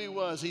found out who he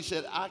was, he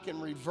said, I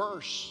can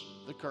reverse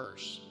the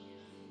curse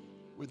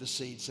with the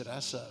seeds that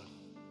I sow.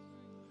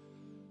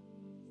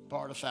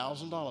 Borrowed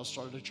 $1,000,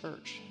 started a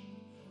church.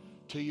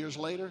 2 years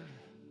later,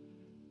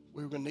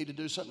 we were going to need to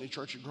do something. The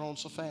church had grown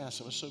so fast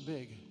and was so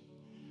big.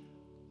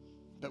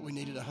 But we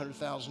needed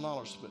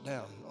 $100,000 to put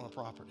down on a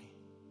property.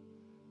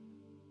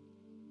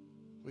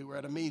 We were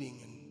at a meeting,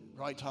 and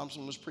Wright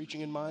Thompson was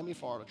preaching in Miami,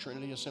 Florida,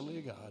 Trinity Assembly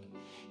of God.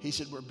 He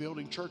said, we're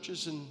building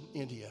churches in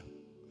India.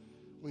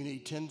 We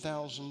need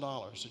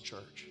 $10,000 a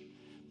church.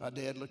 My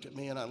dad looked at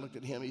me and I looked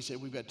at him. He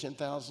said, we've got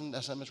 $10,000.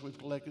 That's how much we've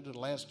collected in the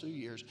last 2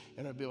 years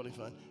in our building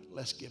fund.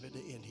 Let's give it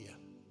to India.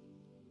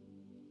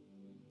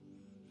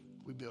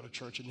 We built a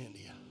church in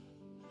India.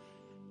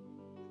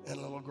 And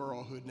a little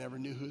girl who had never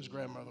knew who his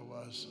grandmother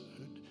was,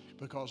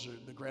 because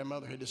the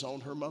grandmother had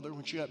disowned her mother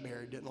when she got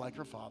married, didn't like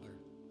her father.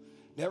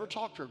 Never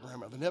talked to her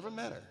grandmother, never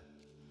met her.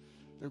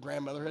 Their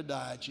grandmother had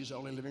died. She's the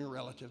only living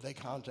relative. They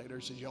contacted her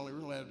and said, you only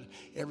really have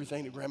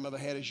everything the grandmother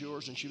had is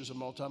yours, and she was a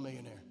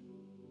multimillionaire.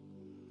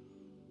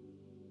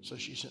 So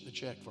she sent the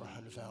check for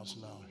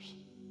 $100,000.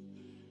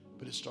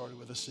 But it started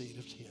with a seed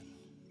of 10.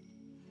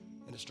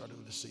 And it started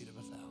with a seed of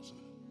 1,000.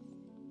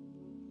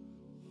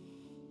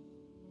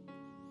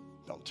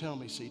 Don't tell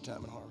me seed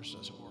time and harvest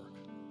doesn't work.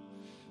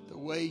 The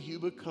way you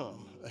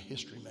become a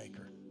history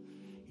maker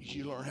is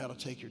you learn how to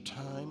take your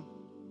time,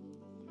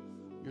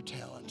 your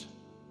talent,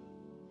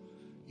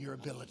 your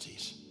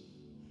abilities,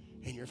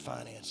 and your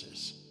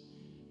finances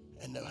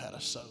and know how to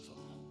sow them.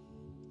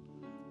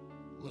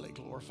 Will it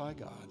glorify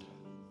God?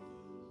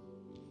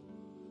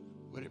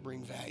 Would it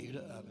bring value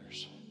to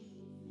others?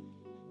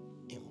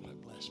 And will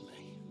it bless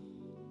me?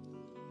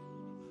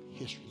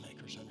 History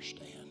makers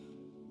understand.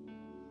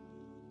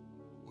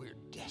 We're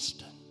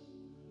destined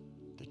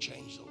to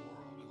change the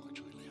world in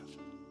which we live.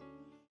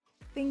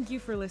 Thank you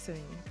for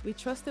listening. We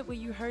trust that what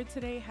you heard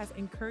today has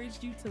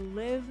encouraged you to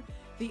live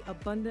the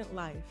abundant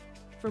life.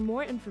 For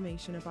more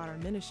information about our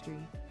ministry,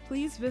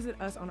 please visit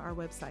us on our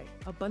website,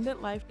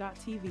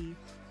 abundantlife.tv,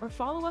 or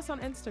follow us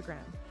on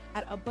Instagram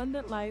at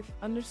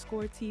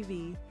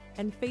abundantlife_TV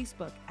and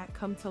Facebook at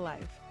Come to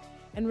Life.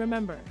 And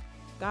remember,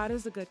 God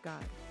is a good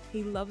God.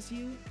 He loves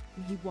you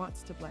and He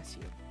wants to bless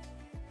you.